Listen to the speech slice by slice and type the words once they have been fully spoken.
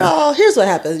y'all, here's what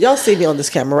happens. Y'all see me on this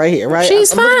camera right here, right?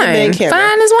 She's fine.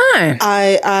 Fine as wine.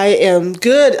 I am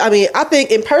good. I mean, I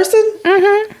think in person,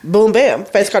 boom, bam,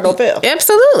 face card don't fail.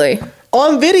 Absolutely.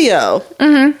 On video,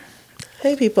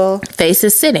 hey people, face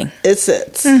is sitting. it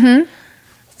sits.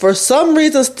 For some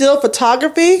reason, still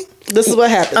photography. This is what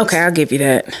happens. Okay, I'll give you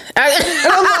that. And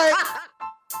I'm like,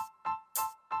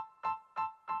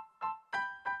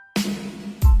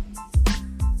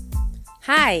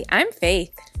 Hi, I'm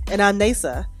Faith. and I'm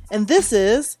Nasa, and this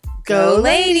is Go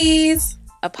Ladies,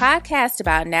 a podcast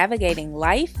about navigating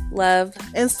life, love,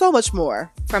 and so much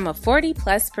more. from a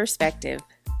 40-plus perspective.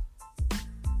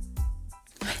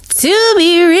 To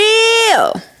be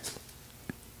real.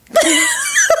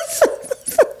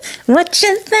 What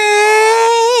you think?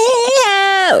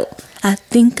 Oh, I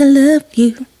think I love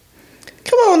you.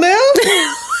 Come on now.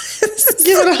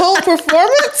 Give it a whole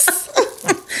performance.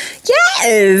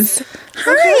 Yes.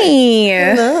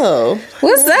 Hi. No.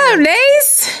 What's up,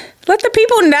 Nace? Let the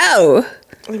people know.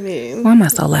 I mean, Why am I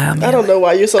so loud, man? I don't know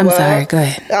why you're so I'm loud. sorry. Go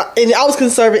ahead. And I was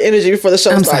conserving energy before the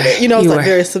show I'm started. sorry. You know, it's You like were.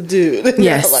 very subdued.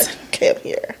 Yes. I'm like, okay, I'm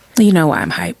here. You know why I'm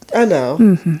hyped. I know.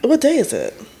 What day is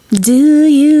it? Do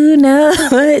you know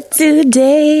what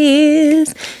today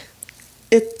is?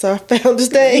 It's our Founders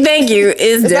Day. Thank you.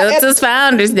 It's Delta's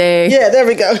Founders Day. Yeah, there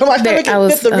we go. I'm like, There, make I it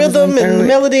was- fit the I was rhythm on and third.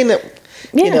 melody. And Yeah.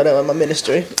 You know that was my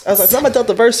ministry. I was like, it's not my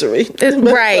Deltaversary.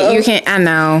 Right. You can't. I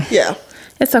know. Yeah.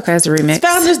 It's okay. It's a remix.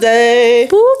 Founders Day.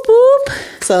 Boop,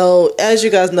 boop. So, as you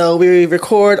guys know, we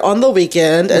record on the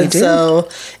weekend. And do. so,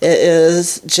 it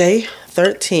is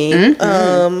J13.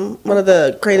 One of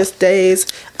the greatest days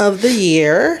of the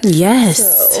year. Yes.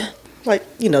 So, like,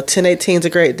 10/18 is a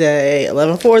great day.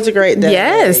 11/4 is a great day.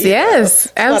 Yes, yes,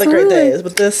 A lot of absolutely. great days,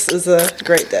 but this is a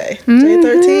great day.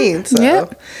 J13. So,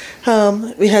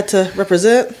 Yep. we had to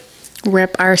represent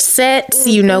Rep our sets.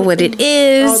 You know what it all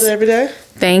is. day, every day.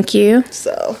 Thank you.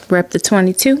 So, Rep the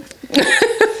 22.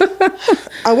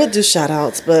 I would do shout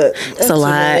outs, but It's a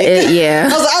lot. I Yeah.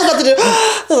 was about to do,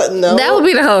 I was like, no. That would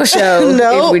be the whole show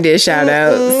No. if we did shout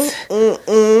outs.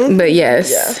 But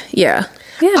yes. Yeah.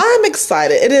 I'm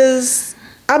excited.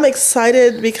 I'm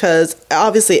excited because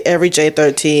obviously every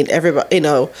J13, everybody,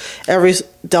 every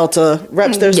Delta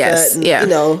reps their Yes, set. And,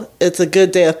 yeah. it's a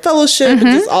good day of fellowship and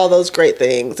just all those great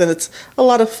things. And it's a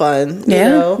lot of fun,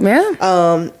 Yeah.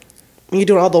 Yeah. You're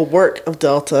doing all the work of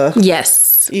Delta.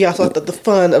 Yes. You also have the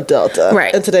fun of Delta.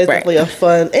 Right, And today's right. definitely a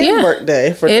fun and Yeah. work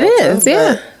day for It Delta. is,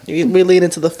 yeah. but we lean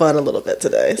into the fun a little bit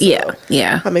today. So Yeah.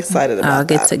 Yeah. I'm excited about I'll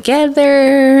get that.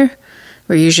 together.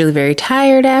 We're usually very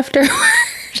tired after.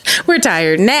 We're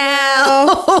tired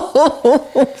now.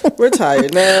 We're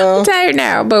tired now. Tired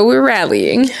now, but we're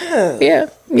rallying. Yeah.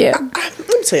 Yeah. Let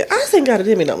me tell you, I just ain't got it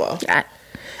in me no more. I-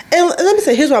 And let me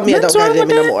say, here's why me I don't What's got it wrong in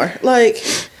me with no more. Like,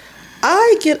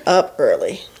 I get up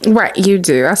early. Right, you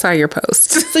do. I saw your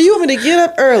post. So you want me to get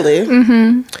up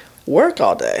early, work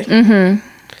all day,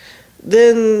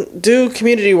 then do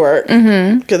community work,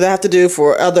 because I have to do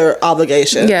for other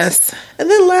obligations. Yes. And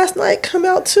then last night come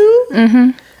out too.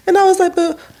 And I was like,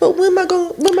 but when am I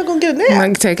gonna get a nap?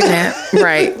 Like take a nap.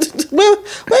 Right. Well,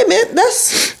 wait a minute,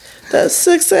 that's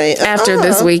 6 a.m. After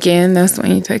this weekend, that's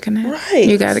when you take a nap. Right.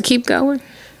 You got to keep going.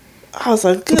 I was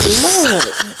like, good Lord.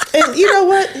 And you know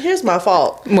what? Here's my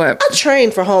fault. What? I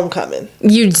trained for homecoming.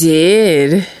 You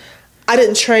did. I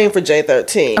didn't train for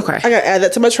J13. Okay. I got to add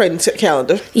that to my training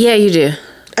calendar. Yeah, you do.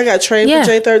 I got trained Yeah.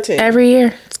 for J13. Every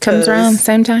year. It comes around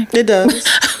same time. It does.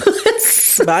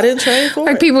 But I didn't train for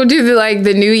Like it. people do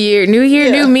the new year,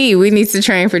 new me. We need to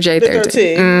train for J13.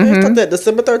 13. I start that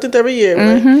December 13th every year.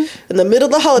 Right? In the middle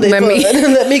of the holiday Let me-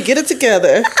 fun. Let me get it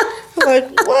together. I'm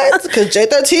like, what? Because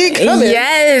J13 coming.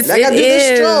 Yes, I got to it do this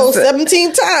is. stroll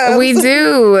 17 times. We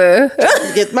do.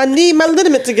 Get my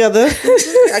ligament together.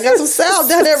 I got some salve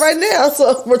down there right now.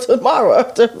 So for tomorrow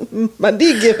after my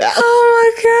knee give out.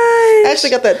 Oh my I gosh. actually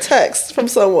got that text from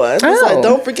someone. It's Oh. like,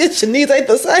 don't forget your knees ain't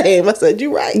the same. I said,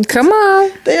 you're right. Come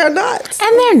on. They are not.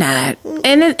 And they're not.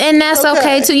 And that's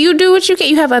okay. So you do what you can.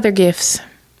 You have other gifts.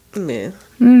 Man.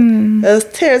 As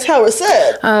Terrence Howard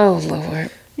said, Oh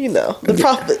Lord. the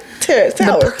prophet Terrence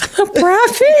Howard. The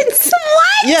prophets.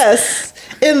 What? Yes.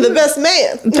 In The Best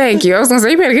Man. Thank you. I was gonna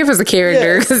say you better give us a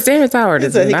character Yes. because Terrence Howard He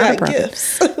is said he not a got prophet.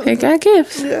 gifts. He got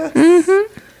gifts. Yeah.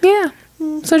 Yeah.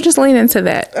 So just lean into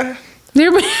that.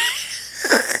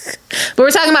 But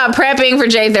we're talking about prepping for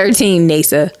J13,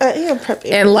 Nasa, I am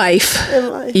prepping. and life In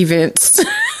life. events.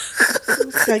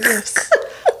 Got gifts.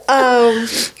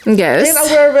 Yes. And I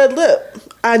wear a red lip.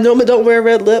 I normally don't wear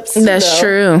red lips. That's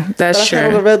true. But That's I've had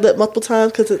on a true. red lip multiple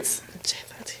times because it's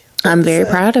J13. I'm very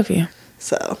proud of you.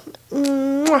 So,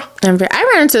 I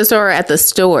ran into a store at the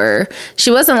store. She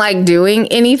wasn't like doing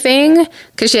anything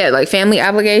because she had like family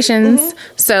obligations.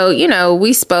 So, you know,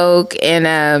 we spoke and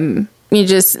I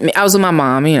was with my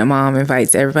mom. You know, mom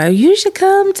invites everybody. You should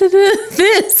come to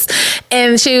this.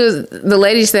 And the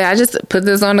lady said, I just put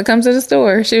this on to come to the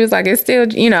store. She was like, it's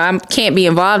still, you know, I can't be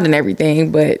involved in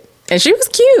everything, and she was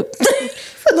cute.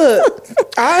 Look,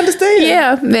 I understand.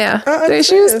 Yeah.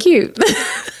 She was cute.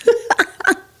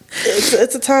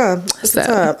 It's a time. It's a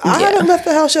time. I haven't left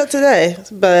the house yet today,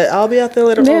 but I'll be out there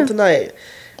later on tonight.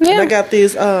 Yeah. And I got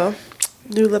these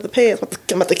new leather pants.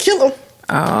 I'm about to kill them.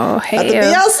 Oh, hell. About to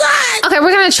be outside. Okay,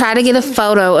 we're going to try to get a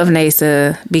photo of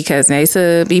Nasa because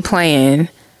Nasa be playing,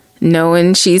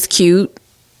 knowing she's cute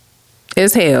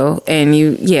as hell. And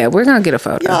we're going to get a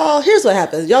photo. Y'all, here's what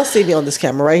happens. Y'all see me on this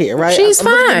camera right here, right? She's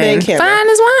fine. Fine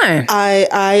as wine.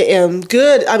 I am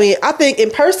good. I mean, I think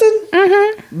in person,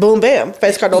 boom, bam,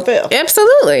 face card don't fail.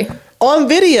 Absolutely. On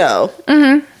video,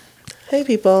 hey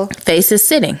people. Face is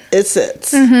sitting. It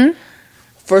sits.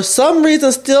 For some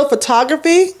reason, still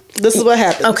photography, this is what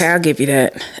happens. Okay, I'll give you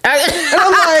that. And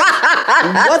I'm like,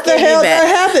 what the hell that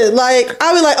happened? Like,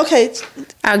 I'll be like, okay.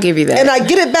 I'll give you that. And I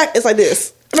get it back, it's like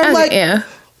this. And I'm like,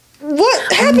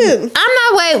 what happened? I'm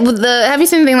not have you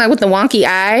seen anything like with the wonky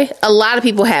eye? A lot of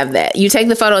people have that. You take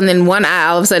the photo and then one eye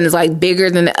all of a sudden is like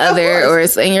bigger than the other,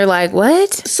 and you're like,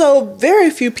 what? So very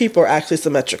few people are actually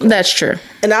symmetrical. That's true.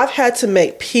 And I've had to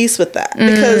make peace with that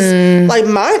because like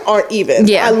mine aren't even.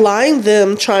 Yeah. I line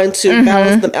them trying to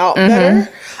balance them out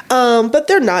better. But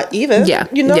they're not even. Yeah.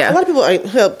 You know, a lot of people ain't,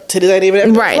 titties ain't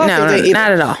even. Right. No,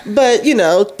 not at all. But, you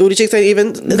know, booty cheeks ain't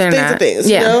even. They're things not. Things,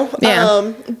 yeah. You know?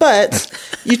 Yeah. But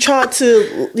you try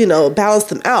to, you know, balance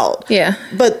them out. Yeah.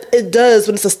 But it does,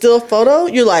 when it's a still photo,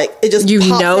 you're like, it just you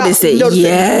notice it. Yes.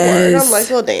 It and I'm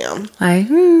like, oh, damn. Like,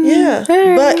 yeah.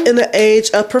 But in the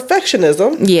age of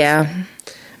perfectionism. Yeah.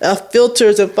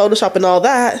 Filters and Photoshop and all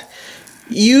that.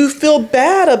 You feel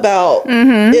bad about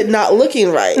it not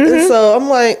looking right. And so I'm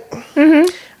like,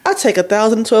 I take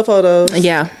 1,012 photos.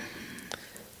 Yeah.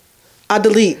 I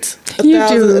delete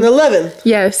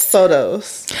 1,011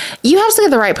 photos. You have to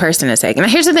get the right person to take. Now,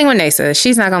 here's the thing with Nasa.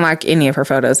 She's not going to like any of her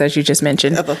photos, as you just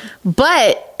mentioned. Ever.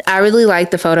 But I really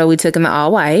like the photo we took in the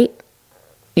all white.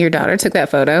 Your daughter took that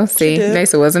photo. See,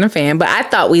 Nasa wasn't a fan, but I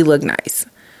thought we looked nice.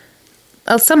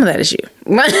 Oh, some of that is you.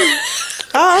 For me,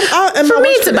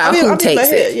 it's about who takes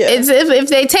it. Yeah. It's if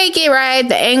they take it right,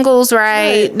 the angle's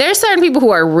right. There's certain people who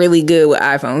are really good with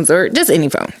iPhones or just any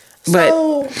phone. But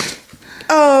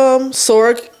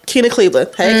Sora Keena Cleveland.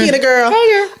 Hey, Keena girl.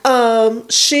 Hey, girl.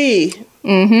 She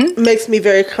makes me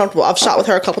very comfortable. I've shot with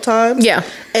her a couple times. Yeah.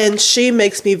 And she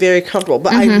makes me very comfortable.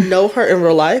 But I know her in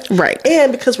real life. Right.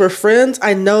 And because we're friends,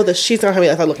 I know that she's not going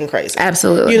to be like looking crazy.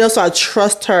 Absolutely. You know, so I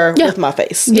trust her with my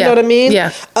face. You Yeah. know what I mean?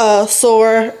 Yeah.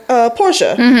 Portia.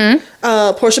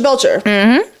 Portia Belcher.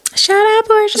 Shout out,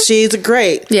 Portia. She's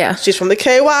great. Yeah. She's from the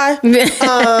KY.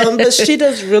 But she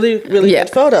does really, really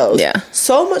good photos. Yeah.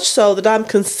 So much so that I'm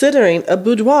considering a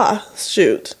boudoir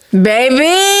shoot.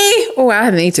 Baby! Oh, I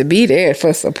need to be there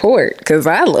for support because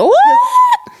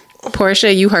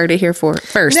Portia, you heard it here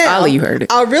first. Now, all of you heard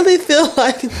it. I really feel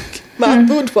like my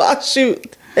boudoir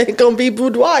shoot ain't gonna be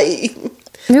boudoir-y.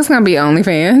 It's gonna be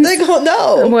OnlyFans. They gonna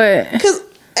know. What? Because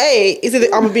it's either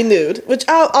I'm gonna be nude, which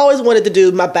I always wanted to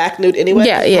do my back nude anyway.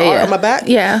 Yeah. On my back.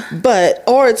 Yeah.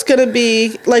 Or it's gonna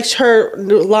be like her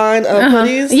line of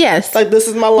hoodies. Yes. Like this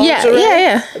is my lingerie.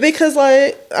 Yeah. Because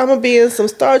like I'm gonna be in some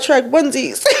Star Trek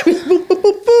onesies.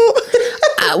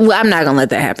 I'm not gonna let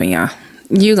that happen, y'all.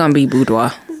 You gonna be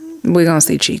boudoir. We're gonna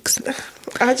see cheeks.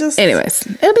 Anyways,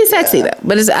 it'll be sexy though.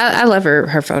 But I love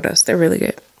her photos. They're really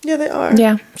good. Yeah, they are.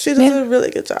 Yeah. She does a really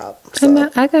good job.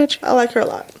 So I got you. I like her a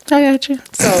lot. I got you.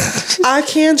 So I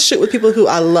can shoot with people who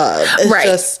I love. It's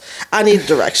just I need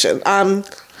direction. I'm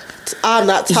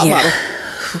not top model.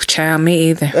 Child,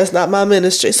 me either. That's not my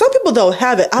ministry. Some people don't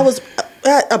have it. I was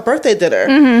at a birthday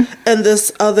dinner and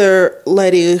this other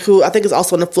lady who I think is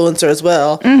also an influencer as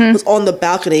well was on the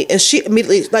balcony and she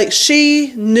immediately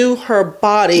she knew her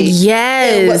body.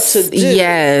 Yes. And what to do.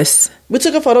 Yes. We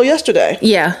took a photo yesterday.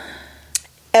 Yeah.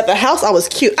 At the house, I was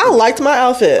cute. I liked my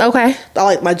outfit. Okay. I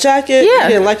liked my jacket. Yeah. You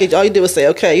didn't like it. All you did was say,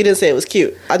 okay. You didn't say it was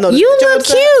cute. I know. You look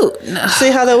cute.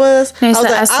 See how that was? I was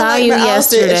like, I saw you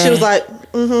yesterday. And she was like,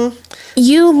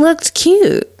 You looked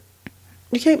cute.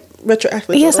 You can't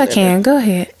retroactively. Yes, I can. Go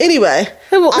ahead. Anyway,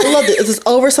 I loved it. It's this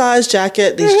oversized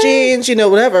jacket, these jeans,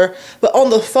 whatever. But on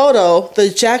the photo, the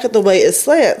jacket, the way it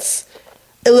slants,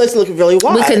 it looks really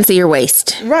wide. We couldn't see your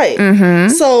waist. Right.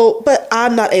 So, but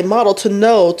I'm not a model to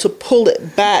know to pull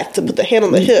it back, to put the hand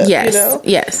on the hip. Yes. You know?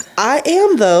 Yes. I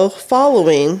am, though,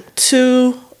 following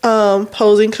 2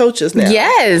 posing coaches now.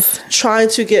 Yes. Trying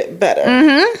to get better.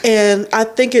 And I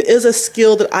think it is a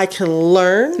skill that I can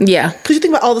learn. Yeah. Because you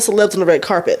think about all the celebs on the red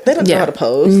carpet. They don't know how to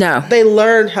pose. No. They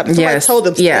learn how to. Somebody told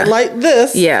them, stand like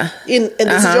this. Yeah. And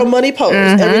this is your money pose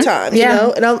every time. You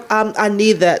know? And I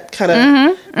need that kind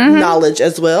of knowledge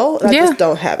as well. And I just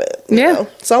don't have it. You know?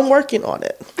 So I'm working on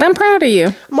it. I'm proud of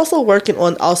you. I'm also working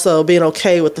on being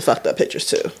okay with the fucked up pictures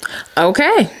too.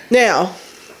 Okay. Now,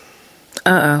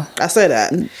 I say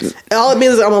that. And all it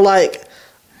means is I'm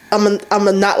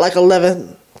a not like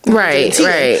 11. Right.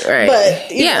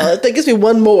 But you know, if that gives me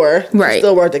one more, it's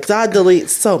still worth it because I delete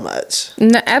so much.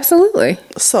 No, absolutely,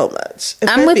 so much. If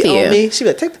I'm with you. Me, she'd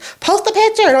be like, post a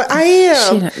picture. And I'm like, I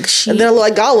am. And then I look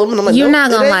like Gollum, and I'm like, you're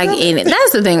not gonna like any.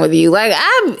 That's the thing with you. Like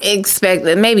I expect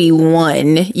that maybe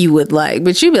one you would like,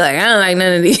 but you'd be like, I don't like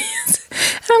none of these.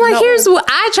 And I'm like, here's what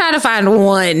I try to find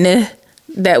one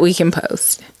that we can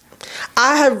post.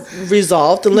 I have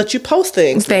resolved to let you post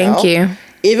things. Thank you.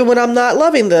 Even when I'm not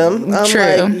loving them, I'm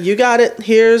like, you got it.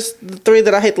 Here's the 3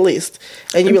 that I hate the least.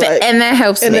 And you be like, and that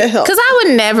helps me. Because I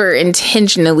would never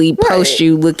intentionally post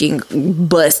you looking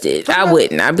busted. I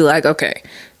wouldn't. I'd be like, okay,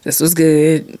 this was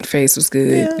good. Face was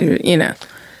good. You know.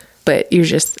 But you're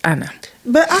just, I know.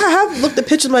 But I have looked at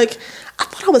pictures like, I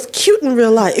thought I was cute in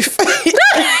real life.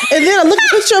 And then I look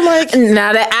at the picture, I'm like...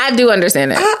 Now that I do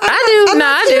understand that.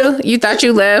 I do. You thought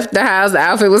you left the house, the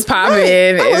outfit was popping.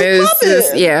 It was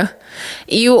just,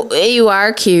 You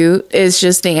are cute. It's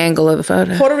just the angle of the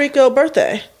photo. Puerto Rico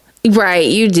birthday. Right,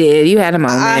 you did. You had a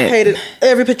moment. I hated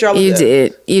every picture I was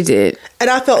in. You did. And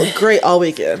I felt great all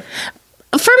weekend.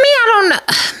 For me, I don't know.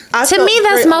 To me,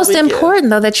 that's most important,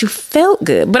 though, that you felt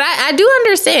good. But I do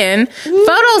understand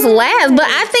photos last, but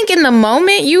I think in the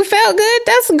moment you felt good.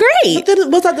 That's great. But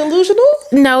was I delusional?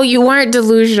 No, you weren't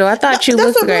delusional. I thought you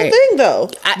looked great. That's a real thing, though.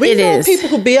 We know people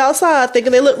who be outside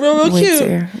thinking they look real cute,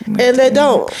 and they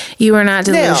don't. You are not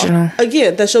delusional. Now,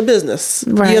 again, that's your business.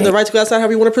 Right. You have the right to go outside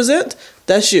however you want to present.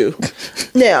 That's you.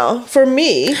 Now, for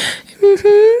me,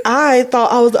 I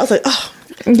thought I was like, oh.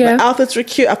 My outfits were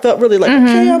cute. I felt really like,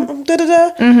 okay, I'm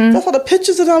da-da-da. I saw the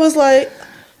pictures and I was like,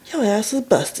 your ass is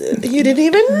busted. You didn't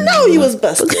even know you was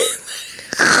busted.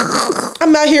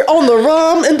 I'm out here on the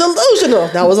rum and delusional.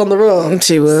 That was on the rum.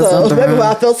 She was on the rum.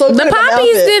 Why I felt so good. The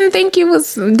poppies didn't think you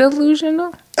was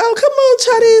delusional. Oh, come on,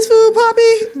 Chinese food,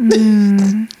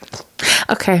 Poppy.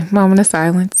 Okay, moment of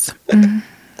silence.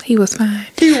 He was fine.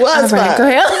 He was fine. Go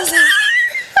ahead.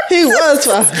 He was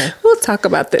fine. We'll talk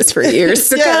about this for years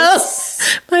to come.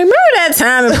 Like, remember that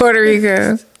time in Puerto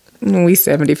Rico? We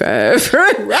 75,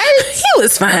 right? He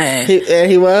was fine.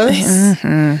 He was?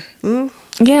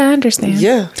 Yeah, I understand.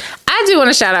 Yeah. I do want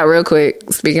to shout out real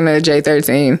quick, speaking of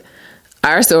J13,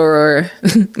 our soror,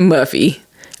 Muffy,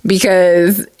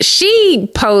 because she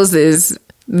poses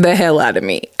the hell out of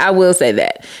me. I will say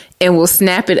that. And will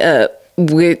snap it up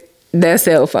with that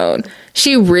cell phone.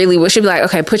 She really will. She'll be like,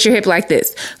 okay, put your hip like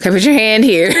this. Okay, put your hand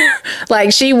here.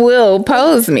 Like, she will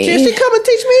pose me. Can she come and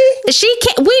teach me? She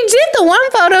can. We did the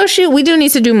one photo shoot. We do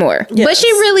need to do more. Yes. But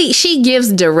she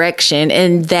gives direction,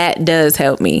 and that does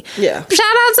help me. Yeah. Shout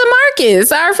out to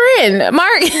Marcus, our friend.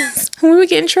 Marcus, when we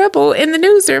get in trouble in the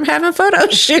newsroom having photo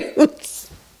shoots.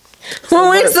 When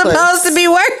we're supposed to be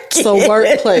working. It's a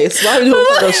workplace. Why are we doing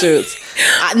photo shoots?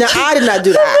 I did not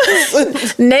do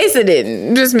that. Nasa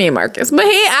didn't. Just me and Marcus. But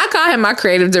I call him my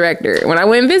creative director. When I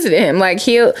went and visited him, like,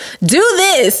 he'll do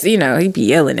this. You know, he'd be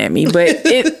yelling at me. But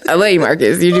I love you,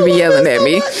 Marcus. You do be yelling at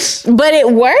me. But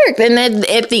it worked. And then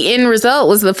at the end result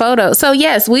was the photo. So,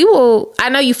 yes, we will. I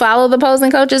know you follow the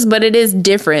posing coaches, but it is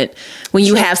different when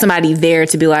you have somebody there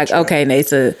to be like, okay,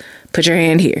 Nasa, put your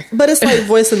hand here. But it's like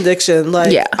voice and diction.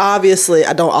 Like, obviously,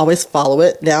 I don't always follow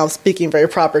it. Now I'm speaking very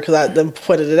proper because I then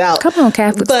pointed it out. Come on,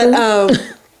 Catholic But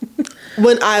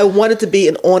when I wanted to be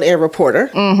an on-air reporter,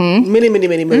 many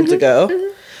moons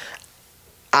ago,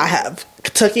 I have a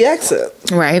Kentucky accent.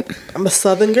 Right. I'm a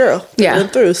Southern girl. Through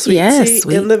and through. Sweet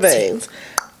tea in the veins.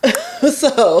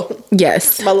 So,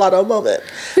 yes. My lotto moment.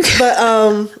 But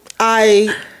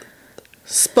I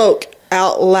spoke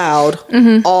out loud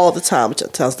all the time, which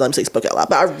sounds dumb to say spoke out loud,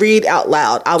 but I read out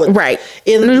loud. I would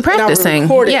in practicing, I would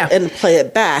record it and play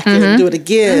it back and do it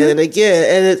again and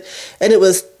again, and it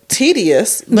was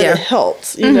tedious, but it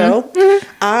helped. You know,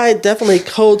 I definitely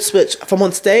code switch from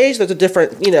on stage. There's a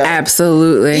different,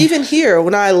 absolutely. Even here,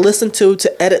 when I listen to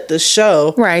edit the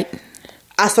show,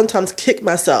 I sometimes kick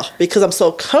myself because I'm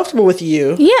so comfortable with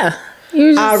you. Yeah,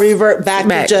 I revert back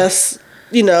to just.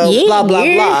 Blah, blah,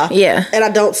 blah. Yeah. And I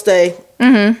don't stay.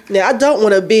 Now, I don't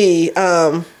want to be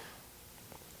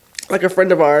like a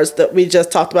friend of ours that we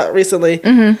just talked about recently,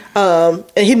 and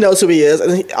he knows who he is,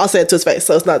 and I'll say it to his face,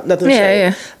 so it's not nothing.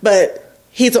 Yeah. But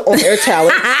he's an on-air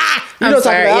talent. You know what I'm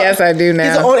talking about? Yes, I do now.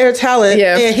 He's an on-air talent,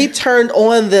 and he turned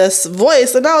on this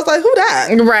voice, and I was like, "Who that?"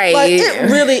 Right? Like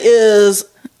it really is.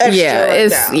 Extra right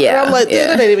now. And I'm like,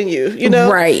 it ain't even you, you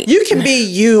know? Right. You can be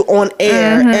you on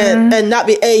air and not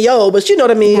be Ayo, but you know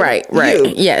what I mean? Right.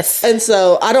 You. Yes. And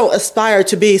so I don't aspire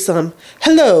to be some,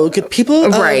 hello, good people.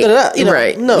 Right. You know,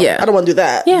 right. No, I don't want to do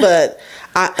that. Yeah. But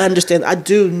I understand I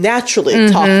do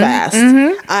naturally talk fast.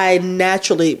 I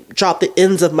naturally drop the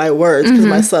ends of my words because of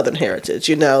my Southern heritage,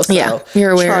 you know? So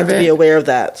you're aware trying of to it. be aware of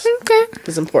that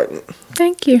is important.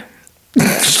 Thank you. You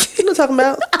know what I'm talking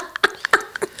about?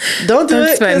 Don't do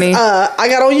That's it. Funny. I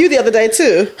got on you the other day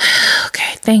too.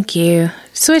 Okay, thank you.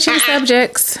 Switching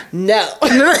subjects. No.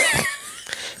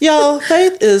 Y'all,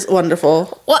 faith is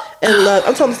wonderful. What? And love.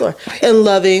 I'm telling the story. And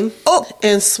loving.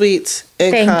 And sweet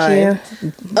and Thank kind.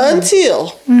 you.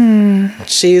 Until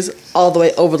she's all the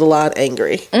way over the line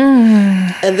angry.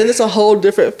 And then it's a whole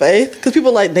different faith. Because people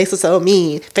are like, Nace is so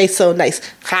mean. Faith so nice.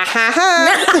 Ha ha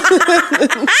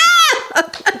ha.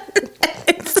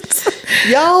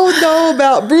 Y'all know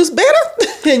about Bruce Banner,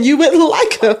 and you wouldn't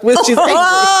like her when she's angry.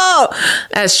 Oh,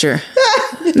 that's true.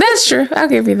 That's true. I'll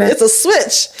give you that. It's a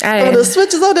switch. And when the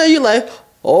switch is on there, you're like,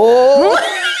 oh.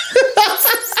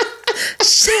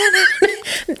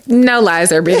 No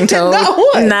lies are being told. Not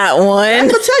one. Not one. I'm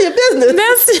going to tell your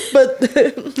business. But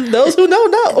those who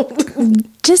know.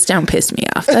 Just don't piss me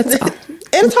off. That's all.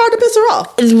 And it's hard to piss her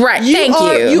off. Right. Thank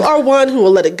you. You are one who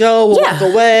will let it go, will walk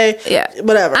away. Yeah.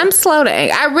 Whatever. I'm slow to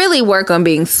anger. I really work on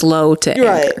being slow to anger.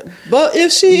 Right. But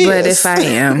if I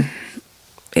am,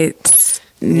 it's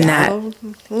not.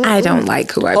 I don't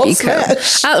like who I become.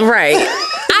 Right.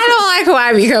 I don't like who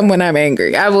I become when I'm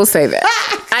angry. I will say that.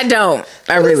 I don't.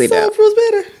 I really don't. Bruce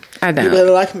Banner. I don't. You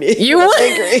better like me. You would?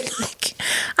 Angry.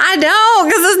 I don't,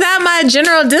 because it's not my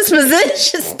general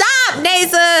disposition. Stop,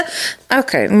 Nasa.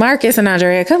 Okay, Marcus and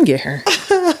Andrea, come get her.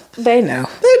 They know.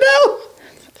 They know.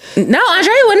 No,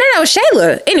 Andrea wouldn't know. That was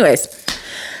Shayla. Anyways,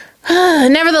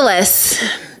 nevertheless,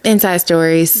 inside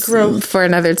stories for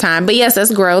another time. But yes,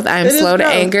 that's growth. I'm slow to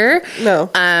anger.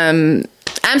 No.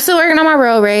 I'm still working on my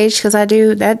road rage because I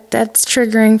do that. That's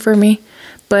triggering for me.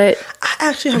 But I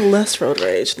actually have less road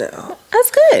rage now.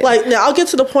 That's good. Like, now I'll get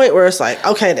to the point where it's like,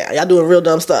 okay, now y'all doing real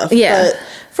dumb stuff. Yeah. But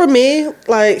for me,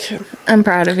 like, I'm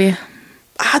proud of you.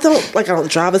 I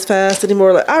don't drive as fast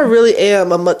anymore. Like, I really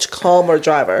am a much calmer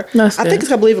driver. That's good. I think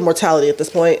it's I believe in mortality at this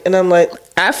point. And I'm like,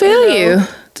 I feel you.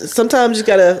 Sometimes you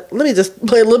gotta, let me just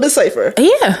play a little bit safer.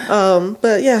 Yeah.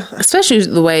 But yeah. Especially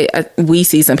the way we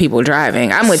see some people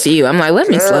driving. I'm with you. I'm like, let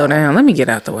me slow down. Let me get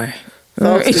out the way.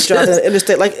 Folks driving the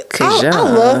interstate. Like, I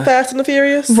love Fast and the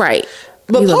Furious. Right.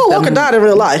 But Paul Walker died in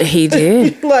real life. He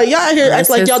did. Like, y'all out here act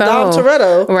like y'all Dom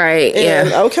Toretto. Right,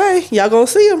 and, okay, y'all gonna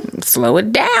see him. Slow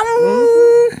it down.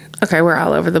 Okay, we're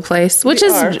all over the place. Which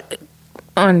is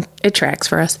on, it tracks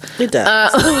for us. It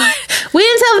does. We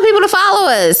didn't tell the people to follow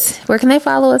us. Where can they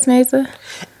follow us, Mesa?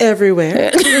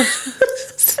 Everywhere.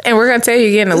 And we're going to tell you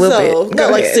again in a little bit. No,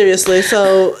 like, seriously.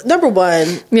 So, number one,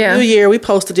 New Year, we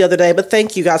posted the other day, but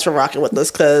thank you guys for rocking with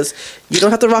us, because you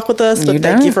don't have to rock with us, but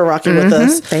thank you for rocking with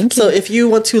us. Thank you. So, if you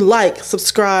want to like,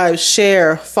 subscribe,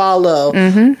 share, follow,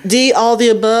 D, all the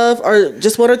above, or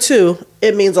just one or two,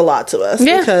 it means a lot to us.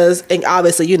 Yeah. Because, and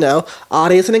obviously, you know,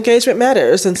 audience and engagement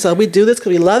matters. And so, we do this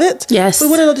because we love it. Yes. We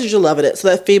want to know that you're loving it. So,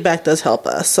 that feedback does help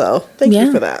us. So, thank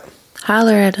you for that.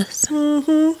 Holler at us.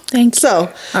 Thank you.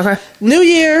 So, okay. New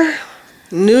Year,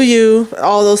 new you,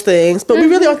 all those things. But we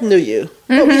really aren't the new you.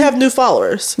 But we have new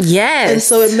followers. Yes. And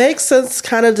so it makes sense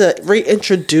kind of to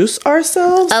reintroduce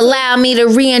ourselves. Allow me to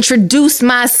reintroduce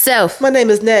myself. My name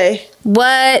is Nay.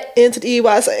 What? Into the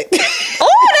EYC.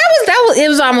 that was, it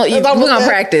was almost, we're going to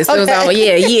practice. Okay. It was almost,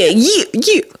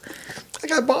 you. I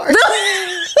got bars.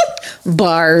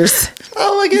 Bars.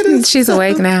 Oh my goodness. She's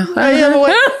awake now. I am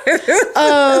awake.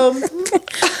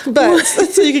 But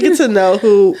so you can get to know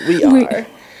who we are.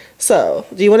 So,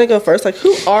 do you want to go first? Like,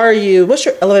 who are you? What's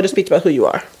your elevator speech about who you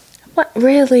are? What,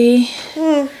 really?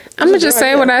 I'm going to just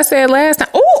say what I said last time.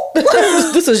 Oh!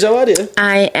 This is your idea.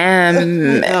 I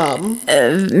am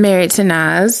married to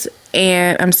Nas,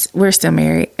 and we're still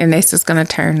married, and they're just going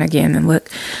to turn again and look.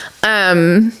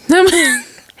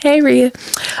 Hey, Rhea.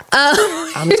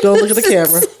 I'm just going to look at the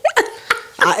camera.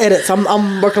 I edit, so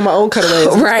I'm working my own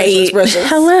cutaways. Right.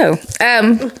 Hello.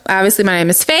 Obviously, my name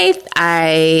is Faith.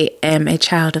 I am a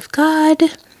child of God.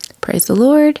 Praise the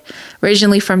Lord.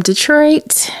 Originally from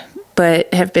Detroit,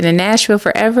 but have been in Nashville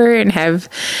forever and have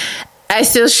I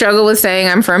still struggle with saying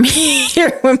I'm from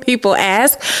here when people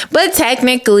ask, but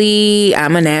technically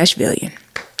I'm a Nashvilleian.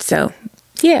 So,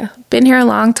 yeah, been here a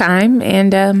long time,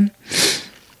 and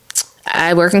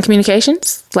I work in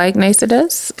communications like Nasa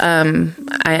does.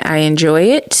 I enjoy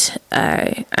it.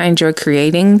 I enjoy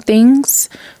creating things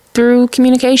through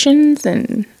communications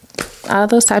and all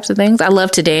those types of things. I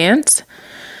love to dance.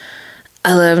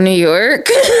 I love New York.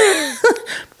 I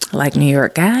like New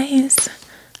York guys.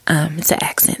 It's an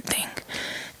accent thing.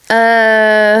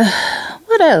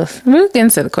 What else? We'll get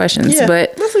into the questions,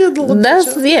 but that's a good little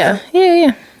picture.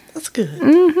 Yeah. That's good.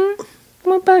 Mm-hmm.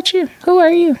 What about you? Who are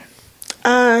you?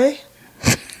 I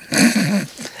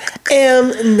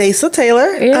am Nasa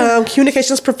Taylor,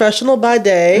 communications professional by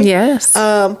day. Yes.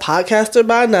 Podcaster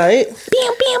by night.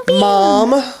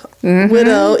 Mom,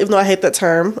 widow, even though I hate that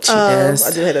term. I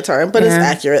do hate that term, but it's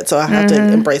accurate, so I have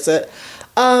to embrace it.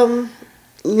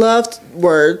 Loved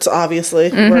words,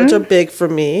 obviously. Words are big for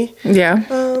me. Yeah.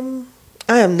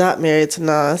 I am not married to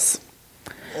Nas.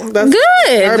 That's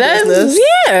good. Our business.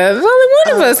 Yeah, only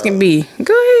one of us can be.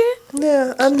 Go ahead.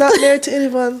 Yeah, I'm not married to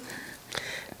anyone.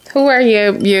 Who are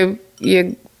your your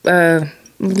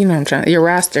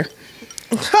roster?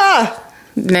 Ha!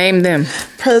 Name them.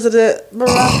 President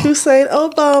Barack Hussein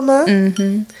Obama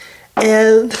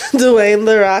and Dwayne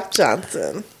 "The Rock"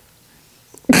 Johnson.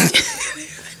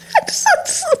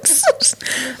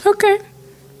 Okay.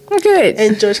 Good.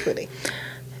 And George Clooney.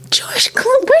 George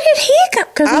Clooney? Where did he come?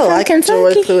 Because I like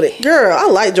George Clooney. Girl, I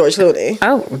like George Clooney.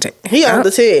 Oh. He on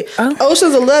the team.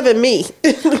 Ocean's 11, me.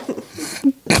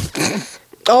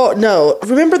 Oh, no.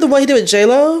 Remember the one he did with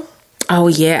J-Lo? Oh,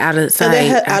 yeah, Out of Sight. And they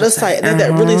had Out of Sight. And then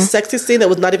that really sexy scene that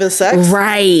was not even sex.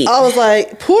 Right. I was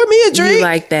like, pour me a drink. You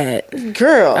like that.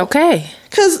 Girl. Okay.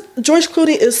 Because George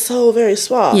Clooney is so very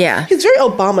suave. Yeah. He's very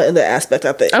Obama in that aspect,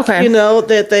 I think. Okay. You know,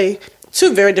 that they,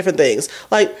 two very different things.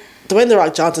 Like, Dwayne "The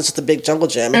Rock" Johnson's just a big jungle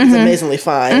gym. He's amazingly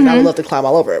fine. And I would love to climb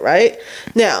all over it, right?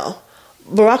 Now,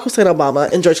 Barack Hussein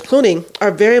Obama and George Clooney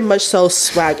are very much so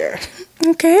swagger.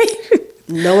 Okay.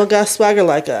 No one got swagger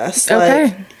like us. Okay.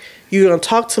 Like, you're going to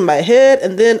talk to my head,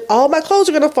 and then all my clothes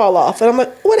are going to fall off. And I'm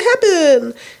like, what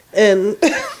happened? And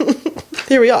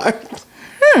here we are.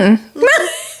 What happened?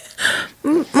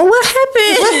 What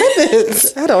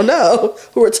happened? I don't know.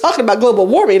 We were talking about global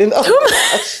warming, and oh my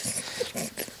gosh.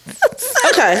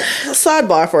 Okay,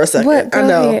 sidebar for a second. What? I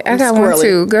know. Ahead. I got one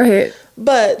too. Go ahead.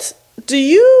 But do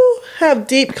you have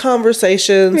deep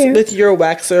conversations with your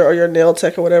waxer or your nail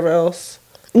tech or whatever else?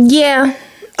 Yeah.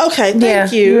 Okay,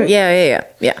 thank you. Yeah.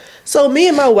 So me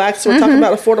and my waxer were talking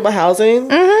about affordable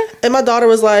housing, and my daughter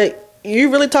was like,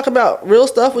 "You really talk about real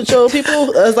stuff with your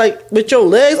people? I was like, with your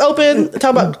legs open,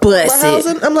 talk about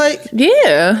housing?" I'm like,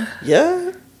 yeah.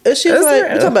 And she was like,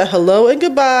 "We're talking about hello and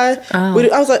goodbye." I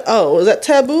was like, "Oh, is that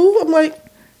taboo?" I'm like,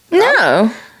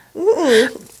 "No."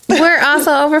 We're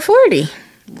also over 40.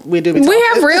 We do. We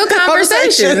have real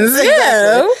conversations.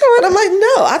 Yeah. But I'm like,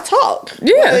 no, I talk.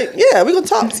 Yeah. Like, we're going to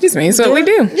talk. Excuse me. It's what we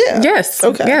do. Yeah. Yes.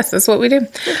 Okay. Yes, that's what we do.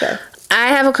 Okay. I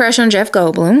have a crush on Jeff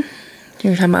Goldblum.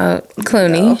 You're talking about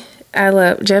Clooney. No. I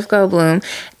love Jeff Goldblum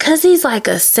because he's like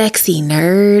a sexy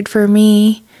nerd for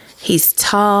me. He's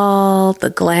tall,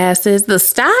 the glasses, the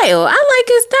style. I like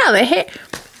his style. The hair.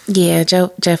 Yeah,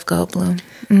 Jeff Goldblum.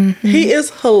 He is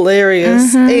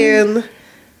hilarious and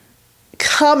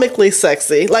comically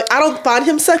sexy. Like, I don't find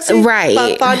him sexy. Right.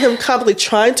 But I find him comically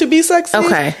trying to be sexy.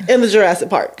 Okay. In the Jurassic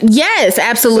Park. Yes,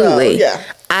 absolutely. So, yeah.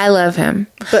 I love him.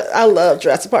 But I love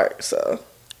Jurassic Park, so.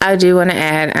 I do want to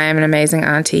add, I am an amazing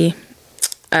auntie.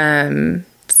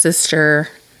 Sister,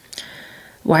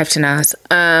 wife to Nas.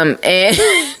 And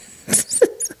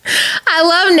I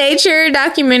love nature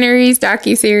documentaries,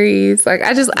 docuseries. Like,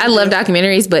 I love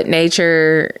documentaries, but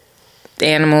nature,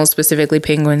 animals, specifically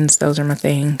penguins, those are my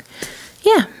thing.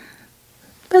 Yeah.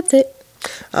 That's it.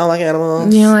 I don't like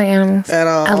animals. You don't like animals? At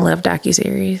all. I love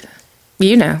docuseries.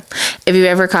 You know, if you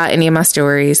ever caught any of my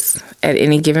stories at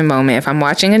any given moment, if I'm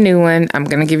watching a new one, I'm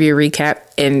going to give you a recap.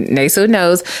 And Nasa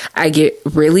knows I get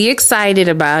really excited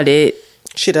about it.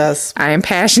 She does. I am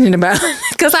passionate about it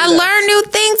because I learn new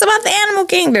things about the animal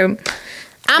kingdom.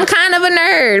 I'm kind of a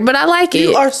nerd, but I like it.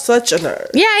 You are such a nerd.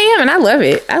 Yeah, I am, and I love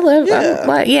it. I'm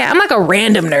like a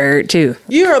random nerd, too.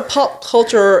 You're a pop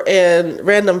culture and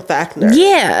random fact nerd.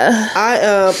 Yeah. I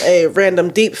am a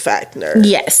random deep fact nerd.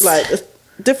 Yes. Like, it's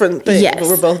different things, but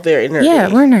we're both very nerdy. Yeah,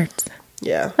 we're nerds.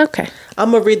 Yeah. Okay.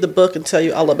 I'm going to read the book and tell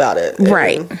you all about it.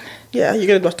 Right. Yeah, you're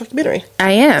going to watch a documentary.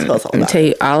 I am. I'm going to tell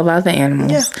you all about the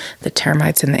animals. Yeah. The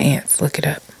termites and the ants. Look it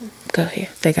up. Go ahead.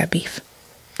 They got beef.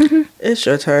 It's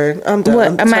your turn. I'm done.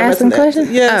 What? Am I asking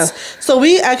questions? Yes. Oh. So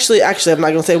we actually, I'm not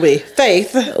going to say we.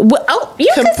 Faith. Well,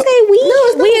 you can say we. No,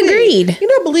 it's not we agreed. You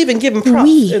don't believe in giving props.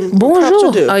 We. And Bonjour. props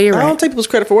you do. Oh, you're I right. don't take people's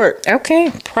credit for work.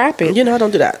 Okay, prop it. You know, I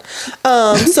don't do that.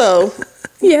 So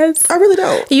Yes. I really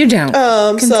don't. You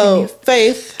don't. So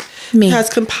Faith Me. has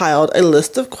compiled a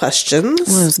list of questions.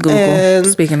 Well, it's Google. And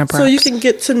Speaking of props. so you can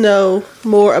get to know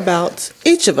more about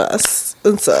each of us.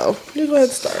 And so you go ahead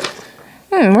and start.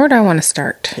 Where do I want to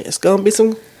start? It's going to be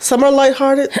some are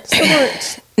lighthearted, some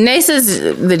aren't. Nasa's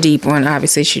the deep one.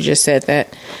 Obviously, she just said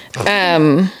that.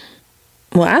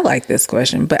 Well, I like this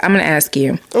question, but I'm going to ask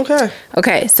you.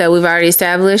 Okay, so we've already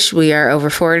established we are over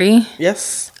 40.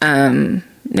 Yes.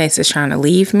 Nasa's trying to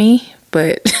leave me,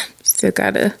 but still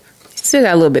got a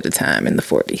little bit of time in the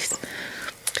 40s.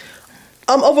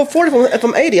 I'm over 40 if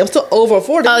I'm 80. I'm still over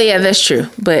 40. Oh, yeah, that's true,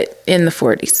 but in the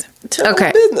 40s. Tell okay.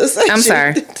 my business, I'm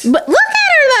sorry. But look at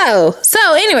her, though.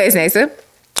 So, anyways, Nasa,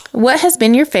 what has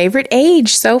been your favorite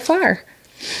age so far?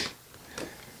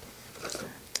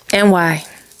 And why?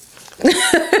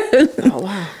 Oh,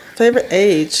 wow. Favorite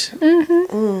age?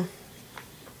 20.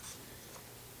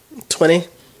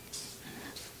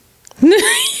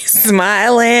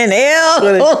 Smiling.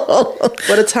 Ew.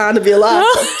 What a time to be alive.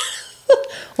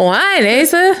 Why,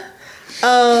 Nasa?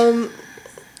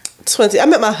 20. I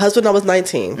met my husband when I was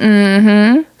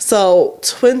 19. So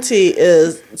 20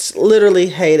 is literally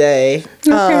heyday.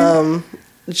 Okay.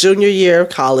 Junior year of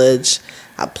college.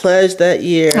 I pledged that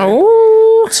year. Oh.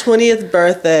 20th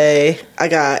birthday. I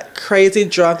got crazy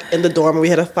drunk in the dorm. We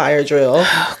had a fire drill.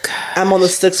 Oh, God. I'm on the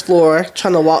 6th floor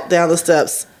trying to walk down the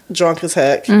steps, drunk as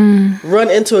heck.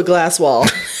 Run into a glass wall.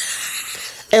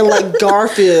 And like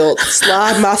Garfield,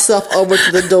 slide myself over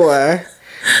to the door.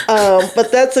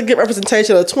 But that's a good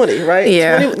representation of 20, right?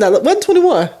 Yeah. 20, no, it wasn't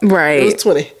 21. Right. It was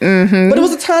 20. But it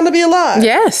was a time to be alive.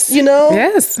 Yes. You know?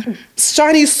 Yes.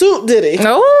 Shiny suit diddy.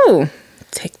 Oh.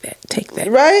 Take that.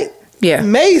 Right? Yeah.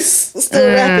 Mace still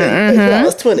rapping. I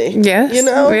was 20. Yes. You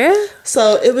know? Yeah.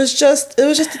 So it was just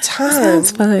a time.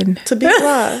 Sounds fun. To be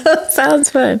alive. Sounds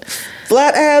fun.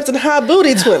 Flat abs and high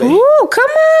booty 20. Ooh, come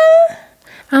on.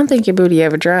 I don't think your booty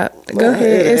ever dropped. Go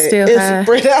ahead. It's still high. It's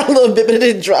spread out a little bit, but it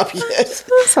didn't drop yet.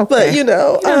 It's okay. But, you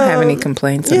know. I don't have any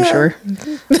complaints, I'm sure.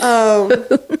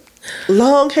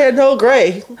 Long hair, no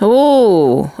gray.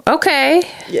 Ooh, okay.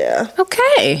 Yeah.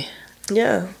 Okay.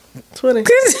 Yeah. 20.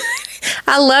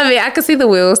 I love it. I can see the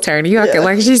wheels turning. You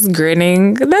like she's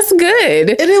grinning. That's good.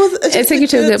 And it took you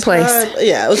to a good place.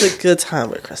 Yeah, it was a good time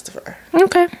with Christopher.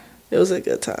 Okay. It was a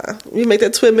good time. You make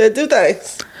that twin man do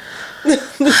things.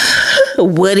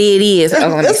 What it is. Oh,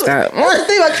 let me stop. That's the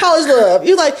thing about college love.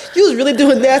 You was really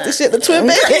doing nasty shit in the twin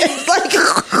bed.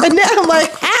 And now I'm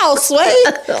like, how, Sway?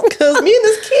 Because me and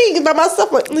this king by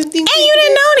myself. Like, and you didn't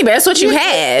know any better. That's what you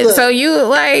had. Look, so you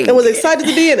like. And was excited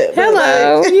to be in it.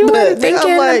 Hello. You were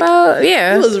thinking about,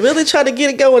 I was really trying to get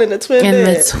it going in the twin bed. In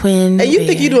the twin And you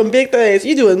think you're doing big things.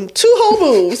 You're doing 2 whole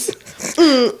moves.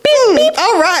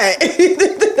 All right.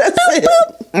 That's it.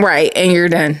 Right. And you're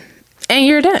done. And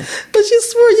you're done. But you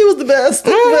swore you was the best.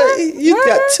 But you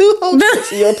got 2 whole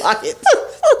tricks in your pocket.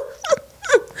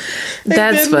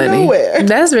 That's funny. Nowhere.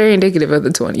 That's very indicative of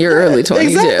the your early 20s.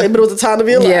 Exactly, but it was a time to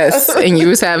be alive. Yes, and you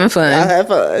was having fun. I had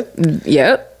fun.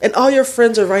 Yep. And all your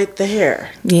friends are right there.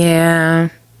 Yeah.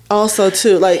 Also,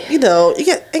 too, like, you know,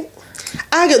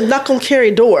 I got knock on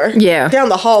carry door. Yeah. Down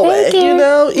the hallway. You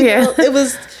know, it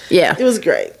was. Yeah. It was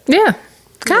great. Yeah.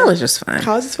 College was fun.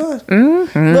 College is fun.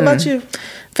 Mm-hmm. What about you?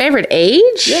 Favorite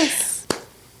age? Yes.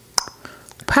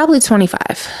 Probably 25.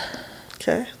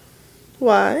 Okay.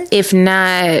 Why? If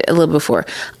not a little before.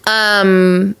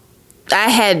 I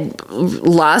had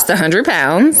lost 100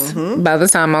 pounds by the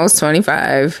time I was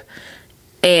 25.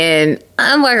 And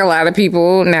unlike a lot of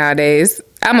people nowadays,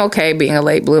 I'm okay being a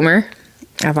late bloomer.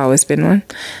 I've always been one.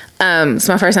 It's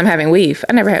my first time having weave.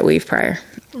 I never had weave prior.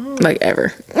 Like,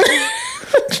 ever.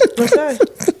 Okay.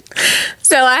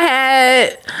 So I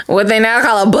had what they now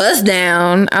call a bust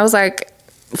down. I was like,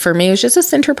 for me, it was just a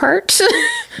center part.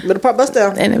 Middle part bust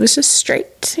down. And it was just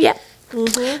straight. Yeah.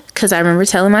 Because I remember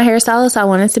telling my hairstylist I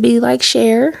wanted to be like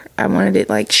Cher. I wanted it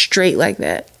like straight like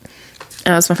that.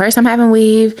 And it was my first time having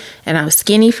weave. And I was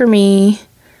skinny for me.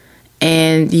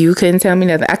 And you couldn't tell me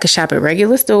nothing. I could shop at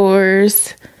regular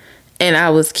stores. And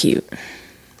I was cute.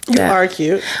 You are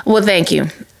cute. Well, thank you.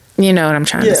 You know what I'm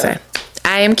trying to say.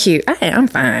 I am cute. I'm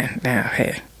fine now.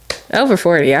 Hey, over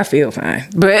 40, I feel fine.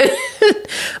 But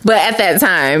at that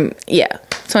time,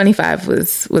 25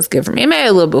 was good for me. It made it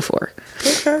a little before.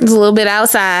 Okay. It was a little bit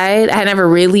outside. I had never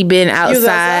really been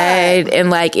outside and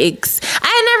like I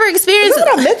had never experienced. Is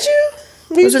that when I met you?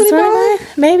 Was it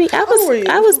 25? Maybe. I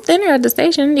was thinner at the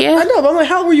station. Yeah. I know, but I'm like,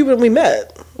 how old were you when we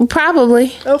met?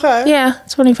 Probably. Okay. Yeah,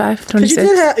 25,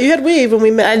 26. You had weave when we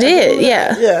met. I did.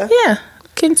 Yeah.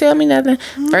 Couldn't tell me nothing.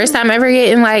 First time ever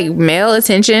getting like male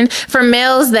attention from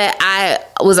males that I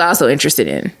was also interested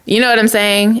in. You know what I'm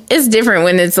saying? It's different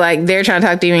when it's like they're trying to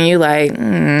talk to you and you like, I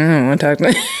don't want to talk to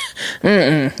me.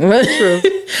 True.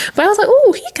 But I was like,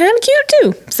 ooh, he kind of cute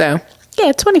too. So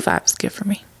yeah, 25 is good for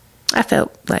me. I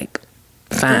felt like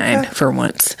fine for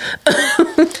once.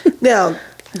 Now,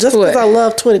 just because I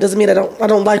love 20 doesn't mean I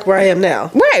don't like where I am now.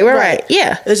 Right.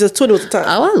 Yeah. It's just 20 was the time.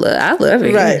 Oh, I love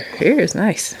it. Right. Here is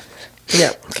nice.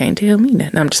 Yeah. Can't tell me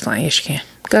nothing. I'm just fine. Yes, you can.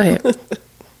 Go ahead.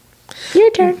 Your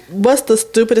turn. What's the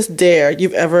stupidest dare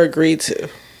you've ever agreed to?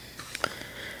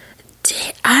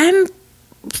 I'm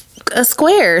a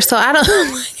square, so I don't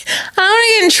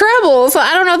get in trouble. So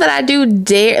I don't know that I do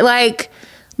dare. Like,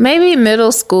 maybe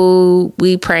middle school,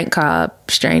 we prank call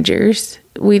strangers.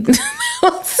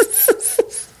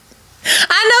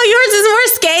 I know yours is more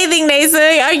scathing,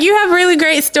 Nasa. You have really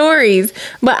great stories,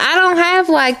 but I don't have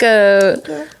like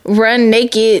a run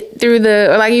naked through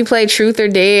or like you play truth or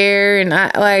dare, and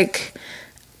I think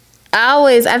I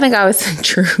always said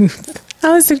truth. I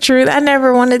always said truth. I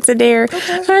never wanted to dare.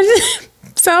 Okay.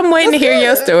 So I'm waiting to hear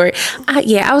your story.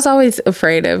 I was always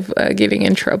afraid of getting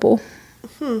in trouble.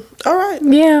 All right.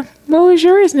 Yeah. What was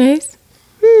yours, Nace?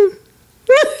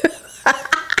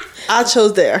 I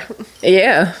chose dare.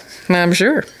 Yeah. I'm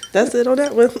sure. That's it on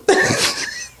that one.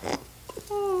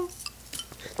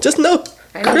 Just know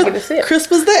Chris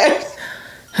was there.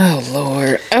 Oh,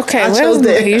 Lord. Okay, I chose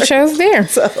dare. You chose there.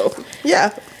 So,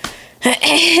 yeah.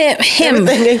 Him.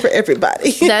 Everything ain't for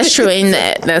everybody. That's true. And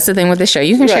that's the thing with the show.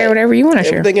 You can share whatever you want to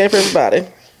share. Everything ain't for everybody.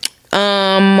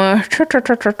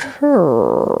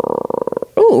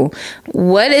 Ooh.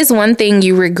 What is one thing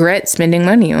you regret spending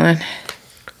money on?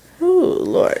 Ooh,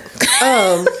 Lord.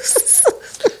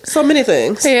 So many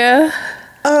things. Yeah.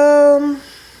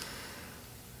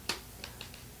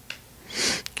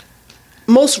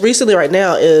 Most recently right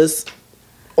now is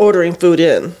ordering food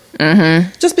in. Mm-hmm.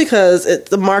 Just because it's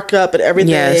the markup and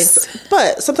everything. Yes.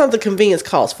 But sometimes the convenience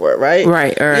calls for it, right?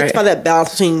 Right. You have to find that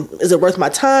balance between, is it worth my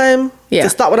time to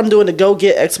stop what I'm doing to go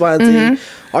get X, Y, and Z,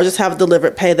 or just have it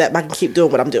delivered, pay that, but I can keep doing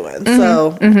what I'm doing.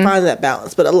 So find that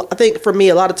balance. But I think for me,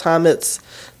 a lot of time it's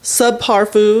subpar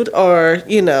food or,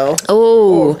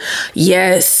 Oh,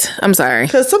 yes. I'm sorry.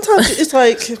 Because sometimes it's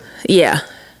like... Yeah.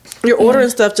 You're ordering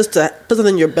stuff just to put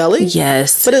something in your belly.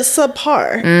 Yes. But it's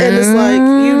subpar. And it's like,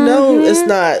 it's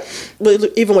not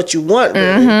even what you want,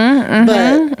 really.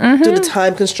 But due to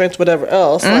time constraints, whatever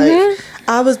else. Like,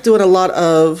 I was doing a lot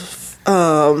of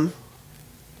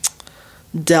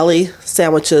deli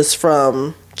sandwiches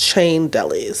from chain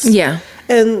delis. Yeah.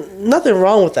 And nothing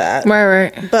wrong with that.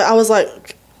 Right. But I was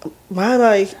like, why am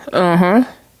I...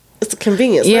 It's a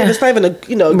convenience. Yeah. It's not even a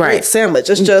great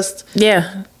sandwich. It's just...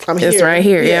 Yeah. I'm here. It's right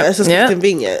here. Yeah. It's just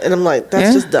convenient. And I'm like,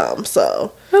 that's just dumb.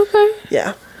 So... Okay.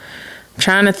 Yeah. I'm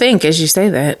trying to think as you say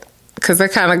that. Because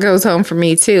that kind of goes home for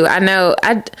me, too. I know...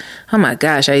 Oh, my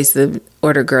gosh. I used to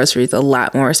order groceries a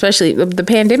lot more. Especially the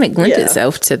pandemic lent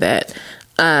itself to that.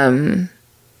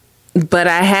 But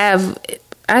I have...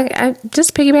 I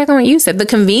just piggyback on what you said. The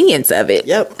convenience of it.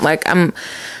 Yep. Like, I'm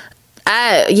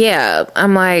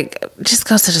like, just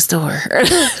go to the store.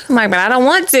 I'm like, but I don't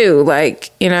want to.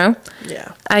 Like, Yeah.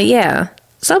 Yeah.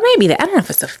 So maybe that. I don't know if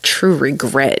it's a true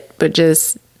regret, but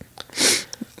just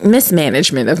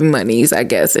mismanagement of monies, I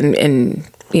guess. And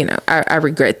I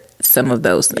regret some of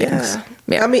those things.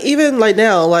 Yeah. I mean, even like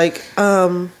now, like,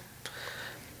 I'll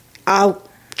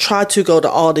try to go to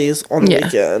Aldi's on the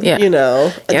weekend,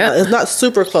 It's not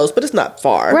super close, but it's not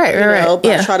far. Right. But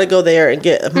I try to go there and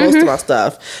get most of my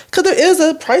stuff because there is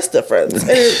a price difference and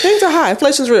things are high.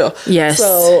 Inflation's real. Yes.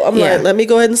 So I'm like, let me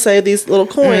go ahead and save these little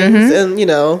coins and,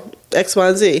 X, Y,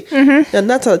 and Z. And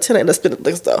that's how 10 ain't not spending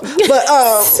things though. But,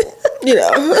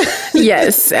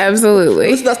 Yes, absolutely.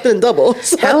 It's not spending double.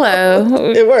 So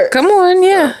Hello. It works. Come on.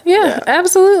 Yeah,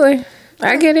 absolutely.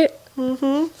 I get it.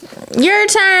 Your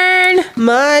turn.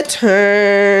 My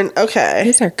turn. Okay.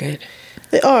 These are good.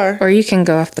 They are. Or you can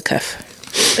go off the cuff.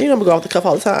 I'm going to go off the cuff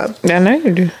all the time. I know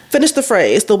you do. Finish the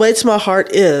phrase. The way to my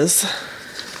heart is...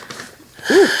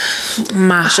 Ooh.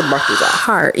 My I should mark these off.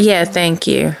 Heart. Yeah, thank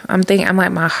you. I'm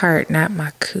like my heart, not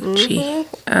my coochie.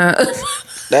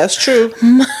 That's true.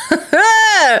 2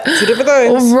 different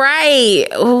things. Right.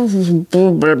 Ooh,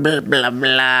 blah, blah, blah,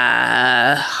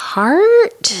 blah.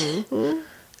 Heart?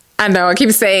 I know, I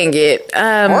keep saying it.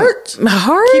 Heart?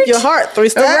 Keep your heart. 3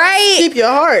 steps. Right. Keep your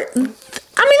heart.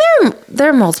 I mean, there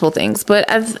are multiple things, but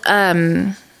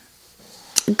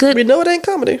good. We know it ain't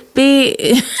comedy.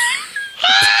 Be.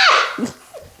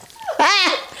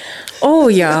 Oh,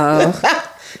 y'all.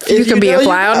 You can be a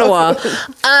fly on the wall.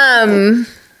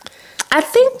 I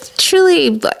think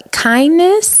truly like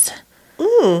kindness.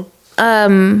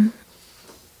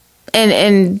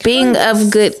 And being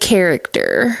of good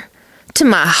character to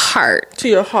my heart. To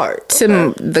your heart.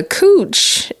 To the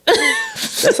cooch.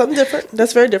 That's something different.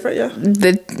 That's very different, yeah.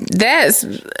 That's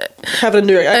having a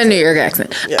New York accent. A New York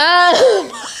accent. Yeah.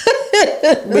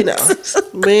 We know.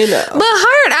 But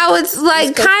heart, I would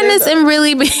like kindness and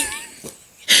really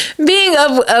being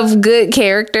of good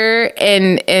character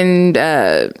and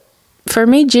for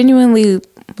me, genuinely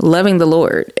loving the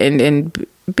Lord and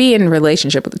be in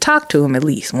relationship with, talk to him at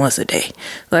least once a day.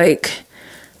 Like,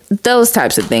 those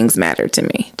types of things matter to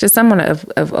me. Just someone of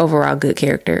overall good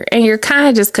character. And you're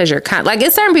kind just because you're kind. Like,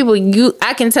 it's certain people,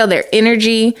 I can tell their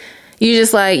energy. You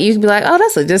just like, you can be like, oh,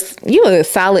 you a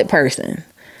solid person.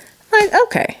 Like,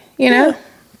 okay, you know? Yeah.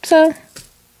 So,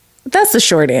 that's the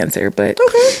short answer, but.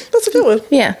 Okay, that's a good one.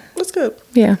 Yeah. That's good.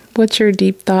 Yeah. What's your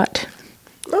deep thought?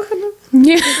 Okay.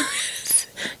 Yeah.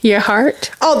 Your heart?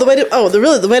 Oh, the weight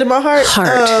of my heart?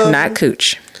 Heart, not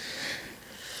cooch.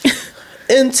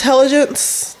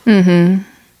 Intelligence. Mm-hmm.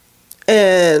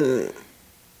 And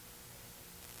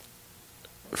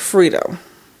freedom.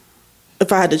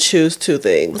 If I had to choose two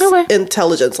things. Okay.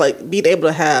 Intelligence, like being able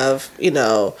to have,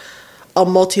 a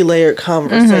multi-layered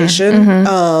conversation.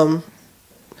 Mm-hmm.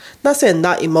 Not saying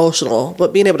not emotional,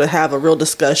 but being able to have a real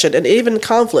discussion and even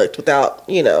conflict without,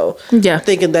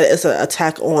 thinking that it's an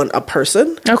attack on a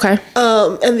person. Okay.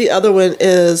 And the other one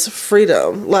is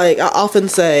freedom. Like, I often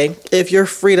say, if your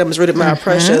freedom is rooted in my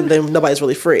oppression, then nobody's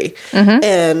really free. Mm-hmm.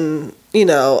 And,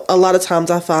 a lot of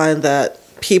times I find that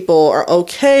people are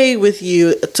okay with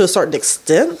you to a certain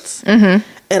extent. Mm-hmm.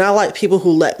 And I like people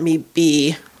who let me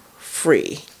be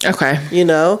free. Okay.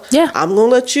 Yeah. I'm going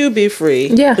to let you be free.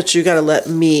 Yeah. But you got to let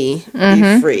me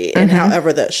be free. And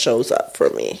however that shows up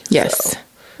for me. Yes. So,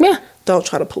 yeah. Don't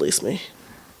try to police me.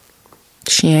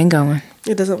 She ain't going.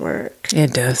 It doesn't work.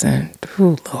 It doesn't.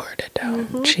 Oh, Lord, it don't.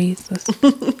 Mm-hmm. Jesus.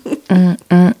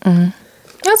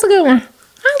 That's a good one.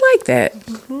 I like that.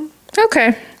 Mm-hmm.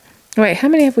 Okay. Wait, how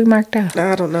many have we marked out?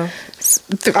 I don't know.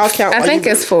 I'll count. I think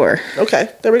it's 4. Okay,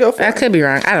 there we go. 4. I could be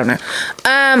wrong. I don't know.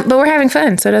 But we're having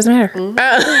fun, so it doesn't matter.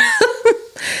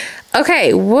 Mm-hmm.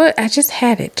 Okay, I just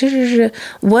had it.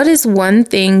 What is one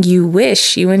thing you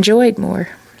wish you enjoyed more?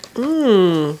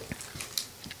 I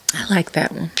like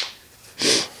that one.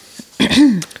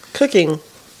 Cooking.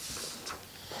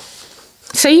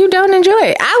 So you don't enjoy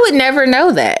it? I would never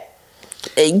know that.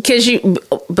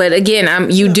 But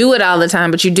again, you do it all the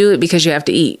time, but you do it because you have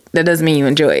to eat. That doesn't mean you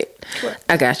enjoy it. Right.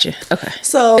 I got you. Okay.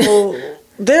 So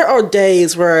there are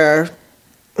days where,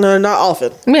 no, not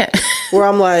often. Yeah. Where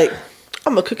I'm like,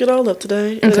 I'm gonna cook it all up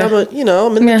today, and okay. I'm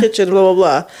in the kitchen, blah blah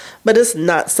blah. But it's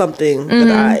not something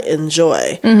that I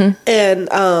enjoy. Mm-hmm. And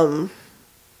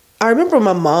I remember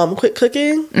my mom quit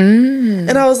cooking,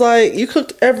 and I was like, "You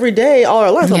cooked every day all our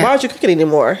life. So why aren't you cooking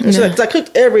anymore?" And she's like, "'Cause I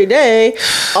cooked every day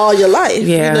all your life."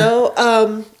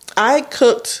 Yeah. I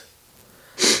cooked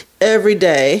every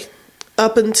day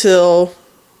up until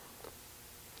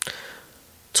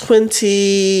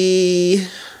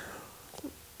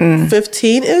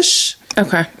 2015-ish.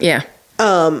 Okay. Yeah.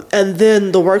 And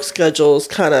then the work schedules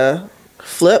kind of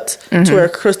flipped to where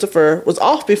Christopher was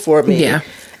off before me. Yeah.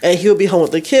 And he would be home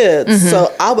with the kids. Mm-hmm.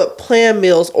 So I would plan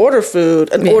meals, order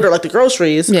food, and order like the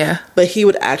groceries. Yeah. But he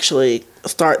would actually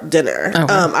start dinner.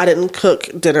 Okay. I didn't cook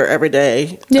dinner every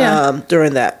day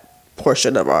during that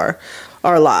portion of our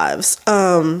lives.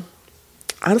 Honestly,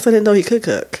 I didn't know he could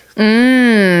cook.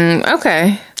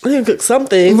 Okay. I didn't cook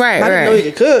something. Right, I didn't know he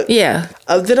could cook. Yeah.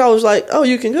 Then I was like, "Oh,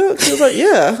 you can cook?" He was like,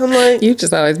 "Yeah." I'm like, "You've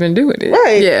just always been doing it."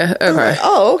 Right. Yeah. Okay. Like,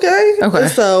 oh, okay. Okay.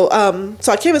 And so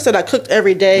I came and said I cooked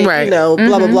every day, right. blah,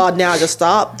 blah, blah. Now I just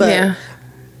stopped. But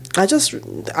I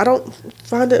don't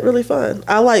find it really fun.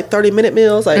 I like 30-minute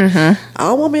meals. Like, I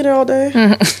don't want to be there all day.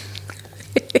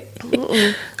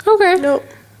 Okay. Nope.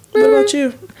 What about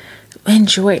you?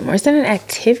 Enjoy it more. Is that an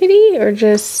activity or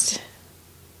just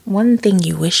one thing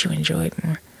you wish you enjoyed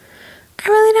more? I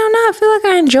really don't know. I feel like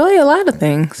I enjoy a lot of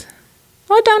things.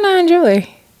 What don't I enjoy?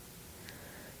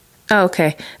 Oh,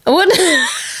 okay. What?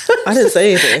 I didn't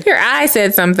say anything. Your eye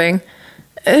said something.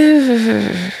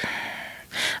 Okay,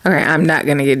 I'm not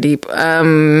gonna get deep.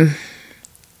 I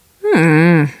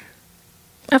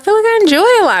feel like I enjoy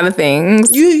a lot of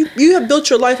things. You have built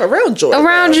your life around joy.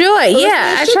 Around joy, so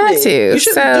yeah. I try to. You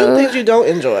shouldn't do things you don't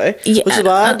enjoy. Yeah, which is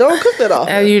why I don't cook that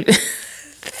often.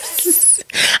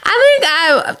 I I think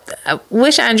I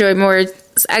wish I enjoyed more.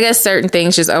 I guess certain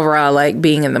things just overall like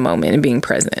being in the moment and being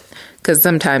present. Because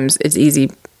sometimes it's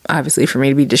easy, obviously, for me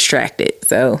to be distracted.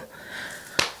 So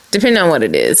depending on what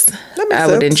it is, I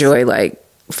would enjoy like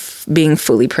being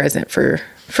fully present for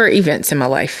events in my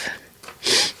life.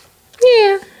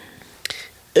 Yeah.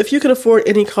 If you could afford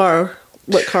any car,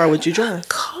 what car would you drive?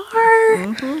 Car?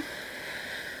 Mm-hmm.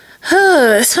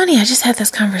 It's funny. I just had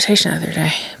this conversation the other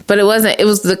day. But it wasn't. It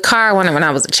was the car I wanted when I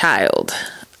was a child.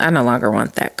 I no longer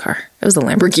want that car. It was a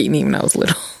Lamborghini when I was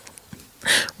little.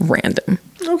 Random.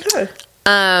 Okay.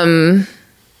 I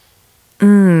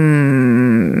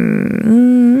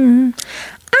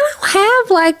don't have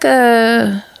like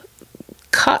a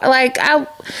car. Like I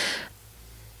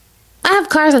have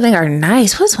cars I think are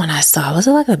nice. What's one I saw? Was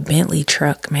it like a Bentley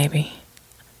truck maybe?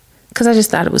 Because I just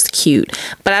thought it was cute.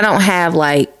 But I don't have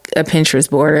like a Pinterest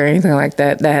board or anything like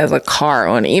that has a car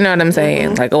on it. You know what I'm saying?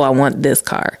 Mm-hmm. Like, oh, I want this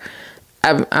car.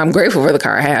 I'm grateful for the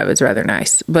car I have. It's rather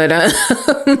nice. But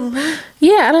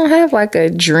yeah, I don't have like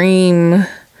a dream.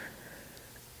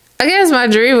 I guess my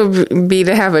dream would be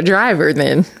to have a driver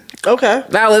then. Okay.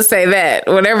 I would say that,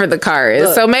 whatever the car is.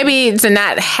 Look. So maybe to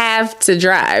not have to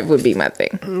drive would be my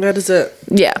thing. That is it.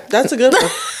 Yeah. That's a good one.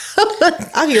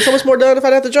 I can get so much more done if I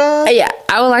don't have to drive. Yeah.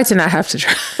 I would like to not have to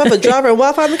drive. If I have a driver and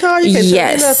Wi-Fi in the car, you can't do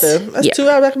nothing. That's 2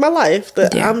 hours back of my life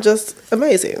that I'm just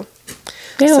amazing.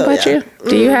 Yeah, what about you?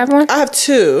 Do you have one? I have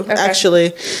 2,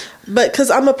 actually. But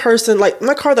because I'm a person, like,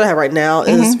 my car that I have right now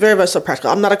is very much so practical.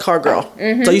 I'm not a car girl.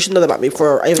 Mm-hmm. So you should know that about me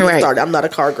before I even started. I'm not a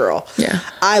car girl. Yeah.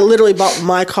 I literally bought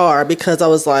my car because I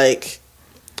was like,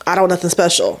 I don't want nothing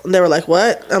special. And they were like,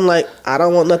 what? I'm like, I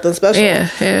don't want nothing special. Yeah.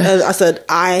 And I said,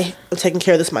 I am taking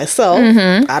care of this myself.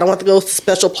 Mm-hmm. I don't want to go to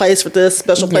special place for this,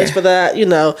 special place for that, you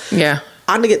know. Yeah.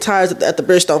 I'm going to get tires at the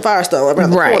Bridgestone Firestone around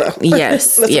the corner.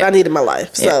 Yes. That's what I need in my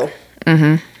life. So.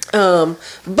 But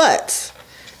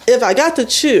if I got to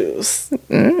choose,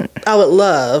 I would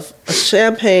love a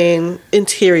champagne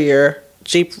interior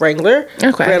Jeep Wrangler.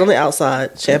 Okay. Red on the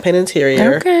outside, champagne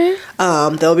interior. Okay.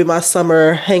 That would be my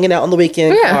summer hanging out on the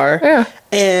weekend car. Yeah.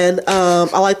 And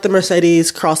I like the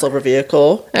Mercedes crossover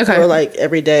vehicle. Okay. For like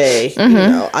every day, you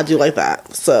know, I do like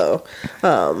that. So,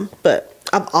 but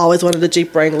I've always wanted a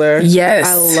Jeep Wrangler. Yes.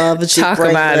 I love a Jeep Wrangler.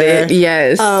 Talk about it.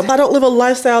 Yes. I don't live a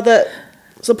lifestyle that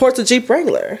supports a Jeep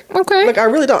Wrangler. Okay. Like, I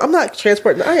really don't. I'm not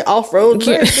transporting. I ain't off-road.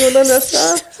 I ain't doing none of that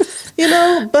stuff. You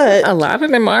know, but a lot of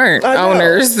them aren't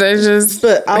owners. They just.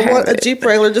 But I want a Jeep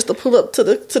Wrangler just to pull up to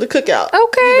the cookout.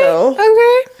 Okay. You know?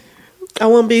 Okay. I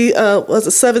want to be was a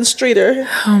 7th Streeter.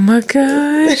 Oh my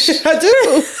gosh. I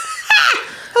do.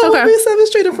 I want to be a 7th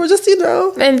Streeter for just, you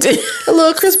know, and a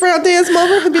little Chris Brown dance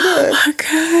moment and be done. Oh my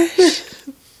gosh.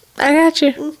 I got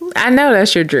you. Mm-hmm. I know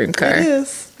that's your dream car. It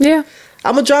is. Yeah.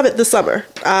 I'm going to drive it this summer.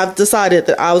 I've decided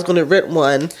that I was going to rent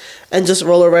one and just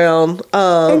roll around.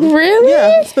 Really?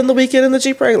 Yeah. Spend the weekend in the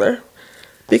Jeep Wrangler.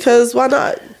 Because why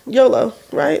not? YOLO,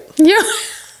 right? Yeah.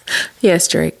 Yes,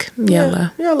 Drake. YOLO.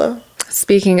 Yeah, YOLO.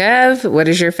 Speaking of, what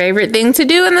is your favorite thing to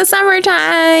do in the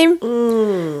summertime?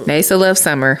 Nasa loves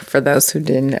summer, for those who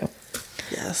didn't know.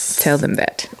 Yes. Tell them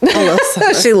that. I love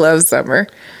summer. She loves summer.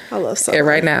 I love summer. Yeah,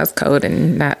 right now it's cold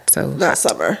and not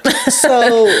summer.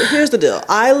 So here's the deal.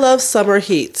 I love summer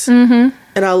heat. Mm-hmm.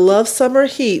 And I love summer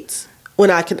heat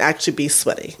when I can actually be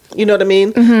sweaty. You know what I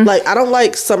mean? Mm-hmm. Like, I don't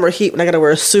like summer heat when I got to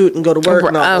wear a suit and go to work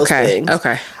and all those things.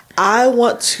 Okay. I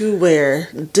want to wear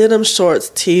denim shorts,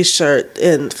 t-shirt,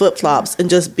 and flip-flops and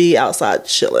just be outside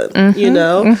chilling. Mm-hmm. You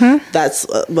know? Mm-hmm. That's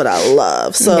what I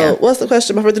love. So what's the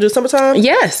question? My favorite to do summertime?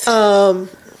 Yes.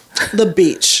 The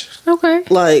beach. Okay.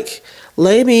 Like,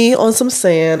 lay me on some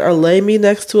sand or lay me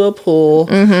next to a pool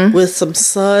with some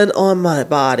sun on my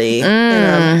body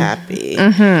and I'm happy.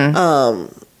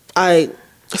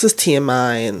 This is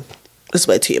TMI and this is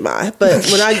way TMI, but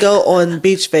when I go on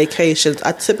beach vacations,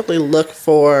 I typically look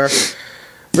for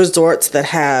resorts that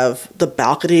have the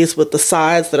balconies with the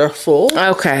sides that are full.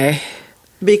 Okay.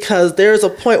 Because there's a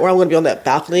point where I'm going to be on that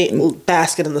balcony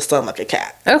basking in the sun like a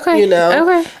cat. Okay. You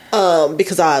know? Okay.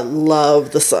 Because I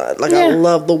love the sun. Like, I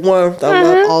love the warmth. I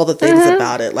love all the things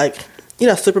about it. Like, you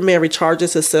know, Superman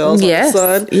recharges his cells on the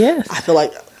sun. Yes. I feel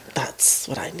like that's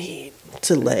what I need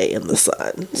to lay in the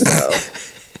sun. So,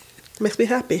 it makes me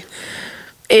happy.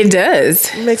 It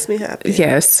does. It makes me happy.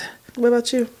 Yes. What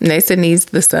about you? Nasa needs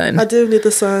the sun. I do need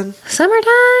the sun.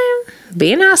 Summertime,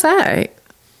 being outside.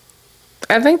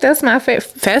 I think that's my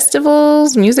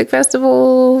festivals, music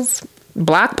festivals,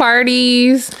 block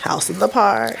parties. House in the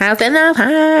park.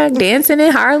 Dancing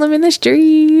in Harlem in the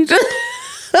street.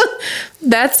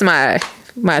 That's my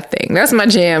thing. That's my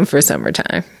jam for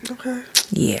summertime. Okay.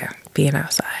 Yeah, being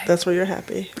outside. That's where you're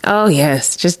happy. Oh,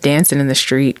 yes. Just dancing in the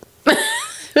street.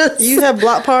 You have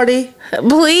block party?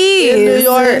 Please. In New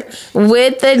York?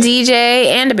 With the DJ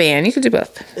and a band. You can do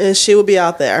both. And she will be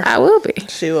out there. I will be.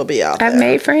 She will be out there. I've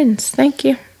made friends. Thank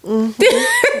you.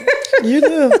 Mm-hmm. You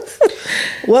do.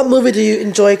 What movie do you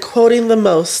enjoy quoting the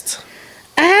most?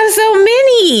 I have so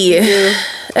many.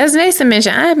 As Mason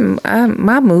mentioned,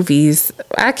 my movies,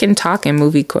 I can talk in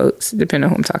movie quotes, depending on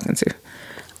who I'm talking to.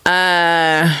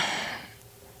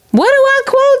 What do I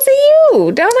quote to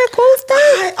you? Don't I quote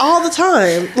stuff? All the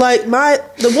time. Like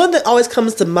the one that always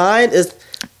comes to mind is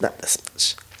not this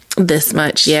much. This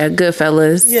much, yeah.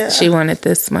 Goodfellas. Yeah. She wanted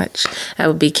this much. That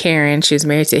would be Karen. She was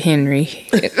married to Henry,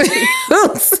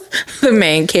 the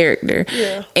main character.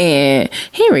 Yeah. And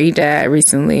Henry died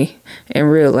recently in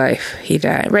real life. He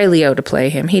died. Ray Liotta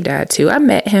played him. He died too. I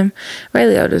met him. Ray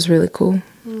Liotta's really cool.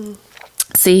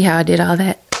 See how I did all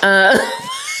that? I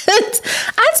do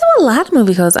a lot of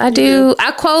movie quotes. I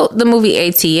quote the movie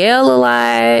ATL a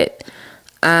lot.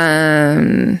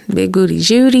 Big Booty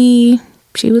Judy.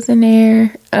 She was in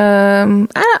there. I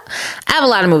have a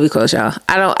lot of movie quotes, y'all.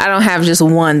 I don't have just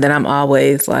one that I'm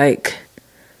always like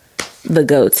the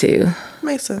go-to.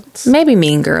 Makes sense. Maybe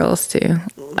Mean Girls too.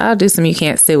 I'll do some You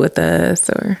Can't Sit With Us,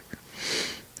 or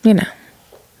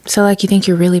So like, you think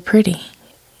you're really pretty.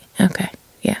 Okay.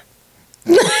 Yeah.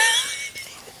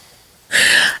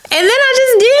 And then I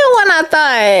just did one. I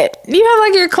thought you have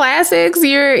like your classics,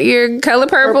 your Color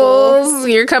Purples,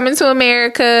 your Coming to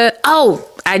America. Oh,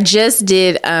 I just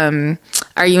did Are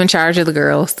You in Charge of the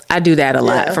Girls? I do that a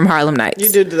lot from Harlem Nights. You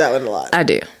do that one a lot. I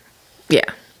do. Yeah.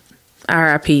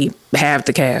 R.I.P. Half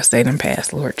the cast. They done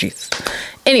passed. Lord Jesus.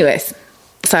 Anyways.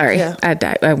 Sorry. Yeah. I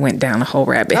died. I went down a whole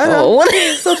rabbit hole.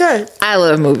 It's okay. I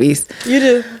love movies. You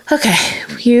do. Okay.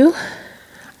 You?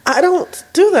 I don't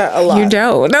do that a lot. You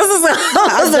don't. I was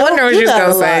wondering what you was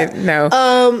going to say. No.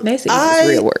 Macy uses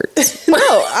real words. No.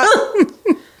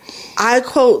 I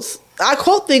quote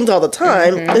things all the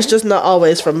time. Mm-hmm. It's just not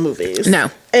always from movies.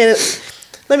 No. And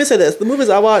let me say this. The movies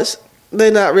I watch,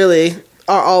 they're not really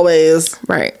are always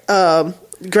right.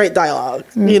 Great dialogue.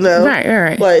 You know?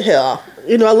 Right. Like, hell.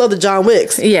 I love the John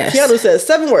Wicks. Yes. Keanu says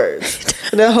 7 words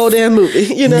in that whole damn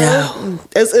movie. No.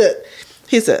 That's it.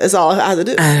 He said, it's all I have to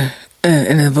do.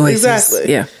 And the voices.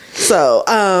 Exactly. Yeah. So,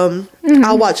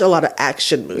 I watch a lot of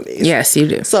action movies. Yes, you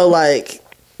do. So, like,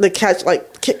 the catch,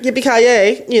 like,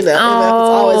 Yippee-Ki-Yay, it's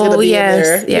always going to be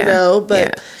in there,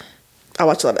 but I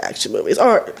watch a lot of action movies.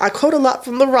 Or I quote a lot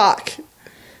from The Rock,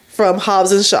 from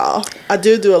Hobbs and Shaw. I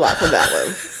do a lot from that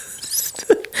one.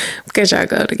 Because y'all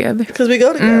go together. Because we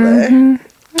go together.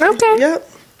 Mm-hmm. Okay. Yep.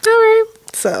 All right.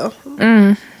 So.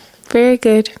 Very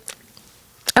good.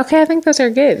 Okay, I think those are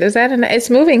good. Is that it's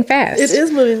moving fast. It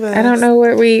is moving fast. I don't know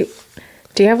where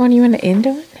do you have one you want to end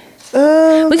on?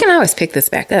 We can always pick this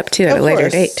back up too at a later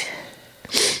date.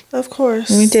 Of course.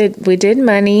 We did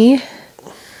Money.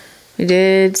 We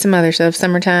did some other stuff.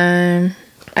 Summertime.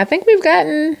 I think we've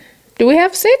gotten. Do we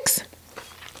have 6?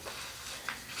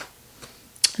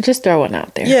 Just throw one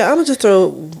out there. Yeah, I'm gonna just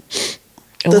throw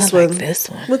this one. Like this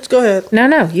one. Let's go ahead. No,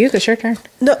 it's your turn.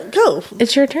 No, go.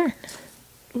 It's your turn.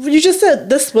 You just said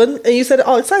this one, and you said it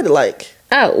all excited like.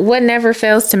 Oh, what never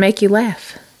fails to make you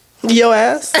laugh? Your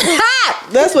ass.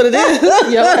 That's what it is.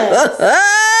 Your ass.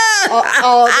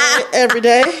 All day, every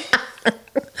day.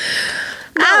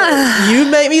 You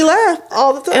make me laugh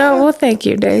all the time. Oh, well, thank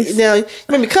you, Dace. Now, you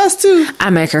make me cuss, too. I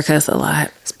make her cuss a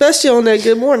lot. Especially on that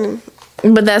Good Morning.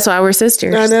 But that's why we're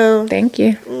sisters. I know. Thank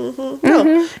you. Mm-hmm. No,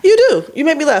 you do. You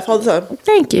make me laugh all the time.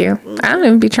 Thank you. I don't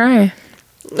even be trying.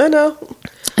 I know.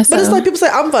 But it's like people say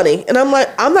I'm funny. And I'm like,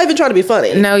 I'm not even trying to be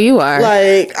funny. No, you are.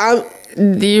 Like,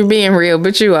 you're being real,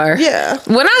 but you are. Yeah.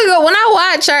 When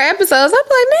I watch our episodes, I'm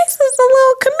like, Mason's a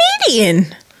little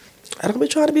comedian. I don't be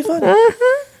trying to be funny.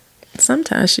 Mm-hmm.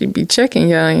 Sometimes she be checking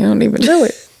y'all and you don't even know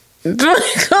it. So,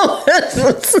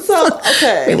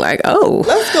 okay. Be like, oh.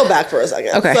 Let's go back for a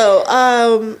second. Okay. So,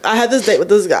 I had this date with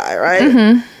this guy, right?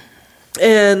 Mm-hmm.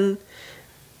 And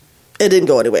it didn't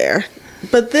go anywhere.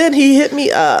 But then he hit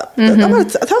me up.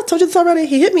 Mm-hmm. I told you this already.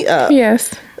 He hit me up.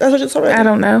 Yes. I told you this already. I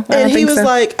don't know. And he was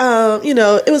like,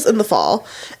 it was in the fall.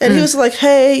 And he was like,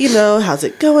 hey, how's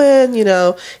it going? He's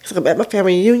like, I'm at my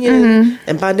family reunion.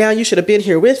 And by now you should have been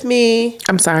here with me.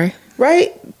 I'm sorry.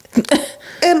 Right?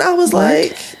 And I was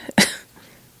like,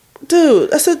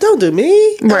 dude, I said, don't do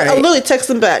me. Right. I literally texted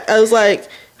him back. I was like,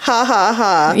 Ha ha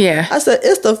ha. Yeah. I said,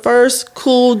 it's the first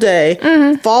cool day.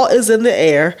 Fall is in the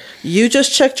air. You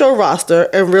just checked your roster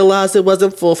and realized it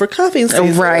wasn't full for cuffing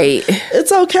season. Right.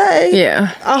 It's okay.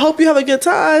 Yeah. I hope you have a good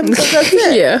time. That's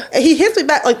it. Yeah. And he hits me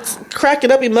back like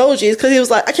cracking up emojis because he was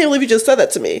like, I can't believe you just said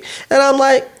that to me. And I'm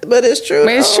like, but it's true.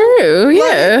 It's true.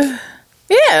 Yeah.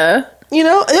 Yeah. You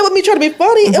know, and it wasn't me trying to be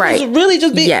funny. It was really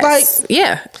just being like,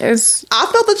 it's. I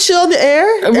felt the chill in the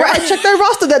air. And I checked their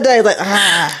roster that day. Like,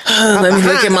 let me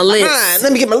look at my list.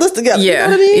 Let me get my list together. Yeah, you know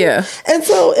what I mean? yeah. And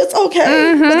so it's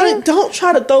okay, but like, don't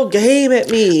try to throw game at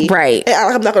me. Right. And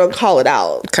I'm not going to call it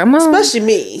out. Come on, especially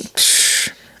me.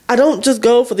 I don't just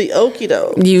go for the okie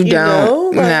doke. You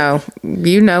don't. Like, no,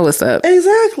 you know what's up.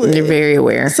 Exactly. You're very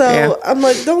aware. So I'm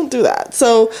like, don't do that.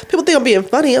 So people think I'm being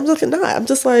funny. I'm just not. I'm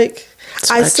just like.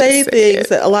 I say things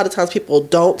that a lot of times people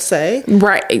don't say.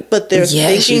 Right. But they're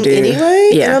thinking anyway.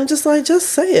 Yeah. And I'm just like, just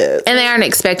say it. And they aren't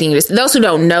expecting you to. Those who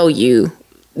don't know you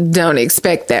don't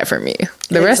expect that from you.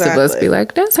 The rest of us be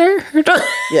like, that's her.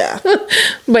 Yeah.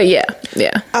 But yeah.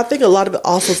 I think a lot of it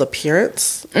also is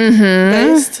appearance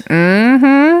based.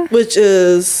 Which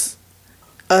is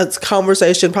a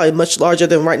conversation probably much larger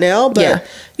than right now. But,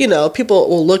 you know, people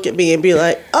will look at me and be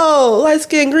like, oh, light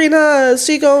skin, green eyes.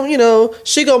 She gonna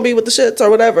be with the shits or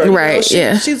whatever. Right, you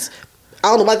know, she's,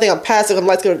 I don't know, I think I'm passing on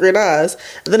light skin with green eyes.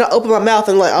 And then I open my mouth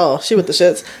and like, oh, she with the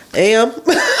shits. Am.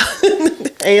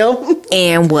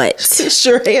 And what?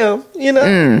 Sure am, you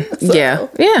know? So,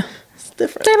 yeah. It's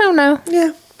different. They don't know.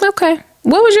 Yeah. Okay.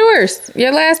 What was yours?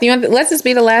 Your last? Let's just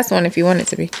be the last one if you want it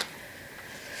to be.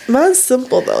 Mine's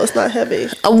simple though. It's not heavy.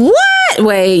 What?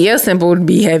 Wait, your simple would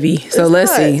be heavy. So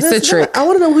let's see. It's a trick. I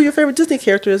want to know who your favorite Disney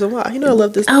character is and why. You know I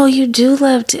love Disney. Oh, you do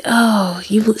love.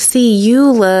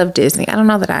 You love Disney. I don't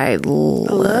know that I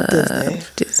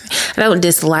love Disney. I don't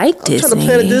dislike Disney. I'm trying to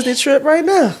plan a Disney trip right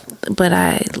now. But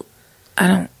I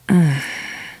don't. I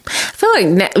feel like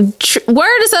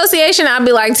word association. I'd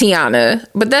be like Tiana,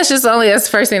 but that's the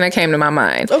first thing that came to my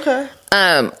mind. Okay.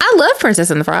 I love Princess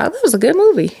and the Frog. That was a good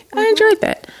movie. I enjoyed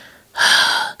that.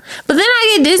 But then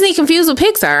I get Disney confused with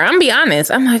Pixar. I'm gonna be honest.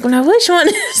 I'm like, now which one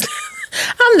is?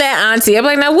 I'm that auntie. I'm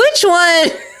like, now which one?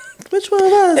 Which one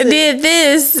was it? Did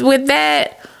this with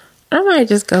that? I might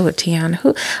just go with Tiana.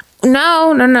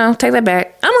 No. Take that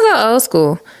back. I'm gonna go old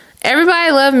school.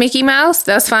 Everybody loved Mickey Mouse.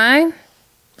 That's fine.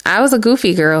 I was a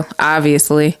Goofy girl,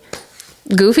 obviously.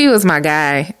 Goofy was my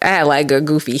guy. I had like a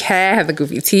Goofy hat, had the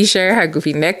Goofy t-shirt, had a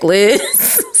Goofy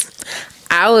necklace.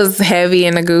 I was heavy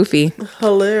into Goofy.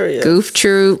 Hilarious. Goof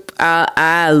Troop.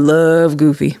 I love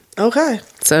Goofy. Okay.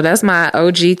 So that's my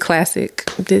OG classic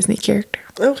Disney character.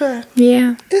 Okay.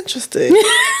 Yeah. Interesting.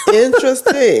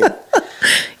 Interesting.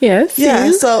 Yes.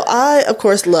 Yeah. So I, of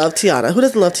course, love Tiana. Who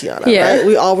doesn't love Tiana? Yeah. Right?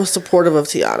 We all were supportive of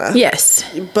Tiana. Yes.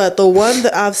 But the one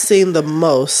that I've seen the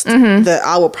most that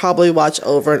I will probably watch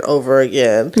over and over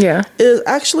again is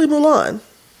actually Mulan.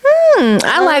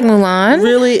 I like Mulan.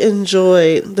 Really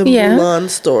enjoyed the Mulan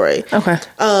story. Okay.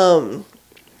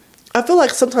 I feel like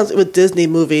sometimes with Disney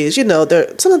movies, you know,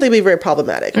 sometimes they be very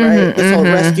problematic, right? This whole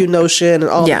rescue notion and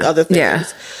all the other things. Yeah.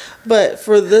 But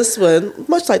for this one,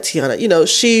 much like Tiana, you know,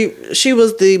 she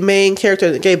was the main character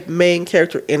that gave main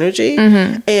character energy,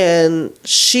 and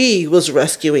she was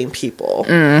rescuing people,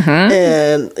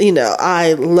 and you know,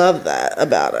 I love that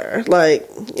about her. Like,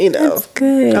 you know, that's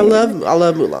good. I love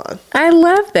Mulan. I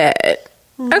love that.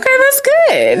 Okay, that's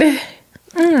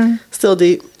good. Still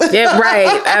deep. Yeah,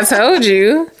 right. I told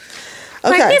you.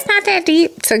 Okay. Like, it's not that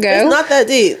deep to go. It's not that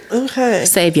deep. Okay.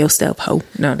 Save yourself, ho.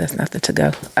 No, that's not the to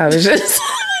go. I was just.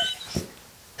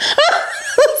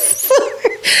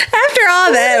 After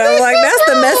all that, I'm like, that's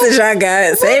the message I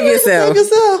got. Save yourself. Save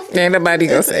yourself. Ain't nobody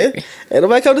gonna save you. Ain't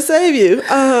nobody come to save you.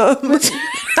 I'm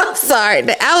sorry.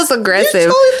 I was aggressive. You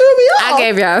totally threw me off. I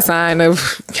gave y'all a sign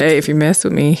of, okay, if you mess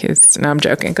with me, no, I'm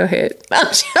joking. Go ahead. I'm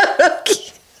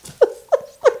joking.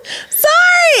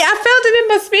 Sorry, I felt it in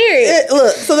my spirit.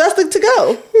 Look, so that's the to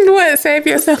go. What? Save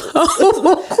yourself.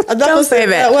 I'm not Don't say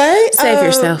that way. Save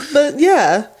yourself. But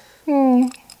yeah.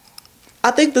 I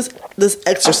think this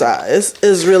exercise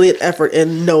is really an effort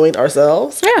in knowing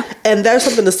ourselves. Yeah. And there's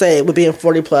something to say with being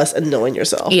 40 plus and knowing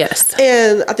yourself. Yes.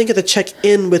 And I think you have to check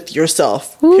in with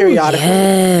yourself periodically.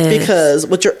 Yes. Because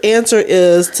what your answer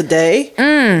is today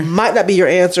might not be your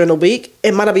answer in a week.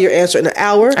 It might not be your answer in an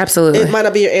hour. Absolutely. It might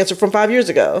not be your answer from 5 years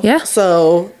ago. Yeah.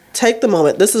 So take the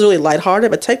moment. This is really lighthearted,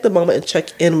 but take the moment and check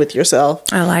in with yourself.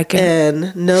 I like it.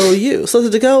 And know you. So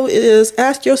to go is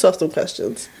ask yourself some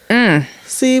questions.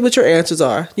 See what your answers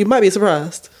are. You might be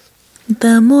surprised.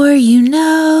 The more you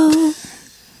know.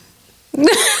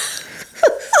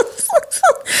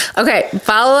 Okay,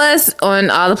 follow us on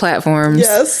all the platforms.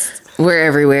 Yes. We're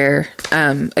everywhere.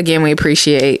 Again, we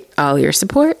appreciate all your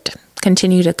support.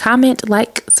 Continue to comment,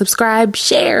 like, subscribe,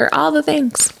 share, all the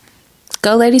things.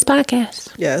 Go Ladies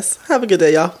Podcast. Yes. Have a good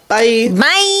day, y'all. Bye.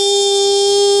 Bye.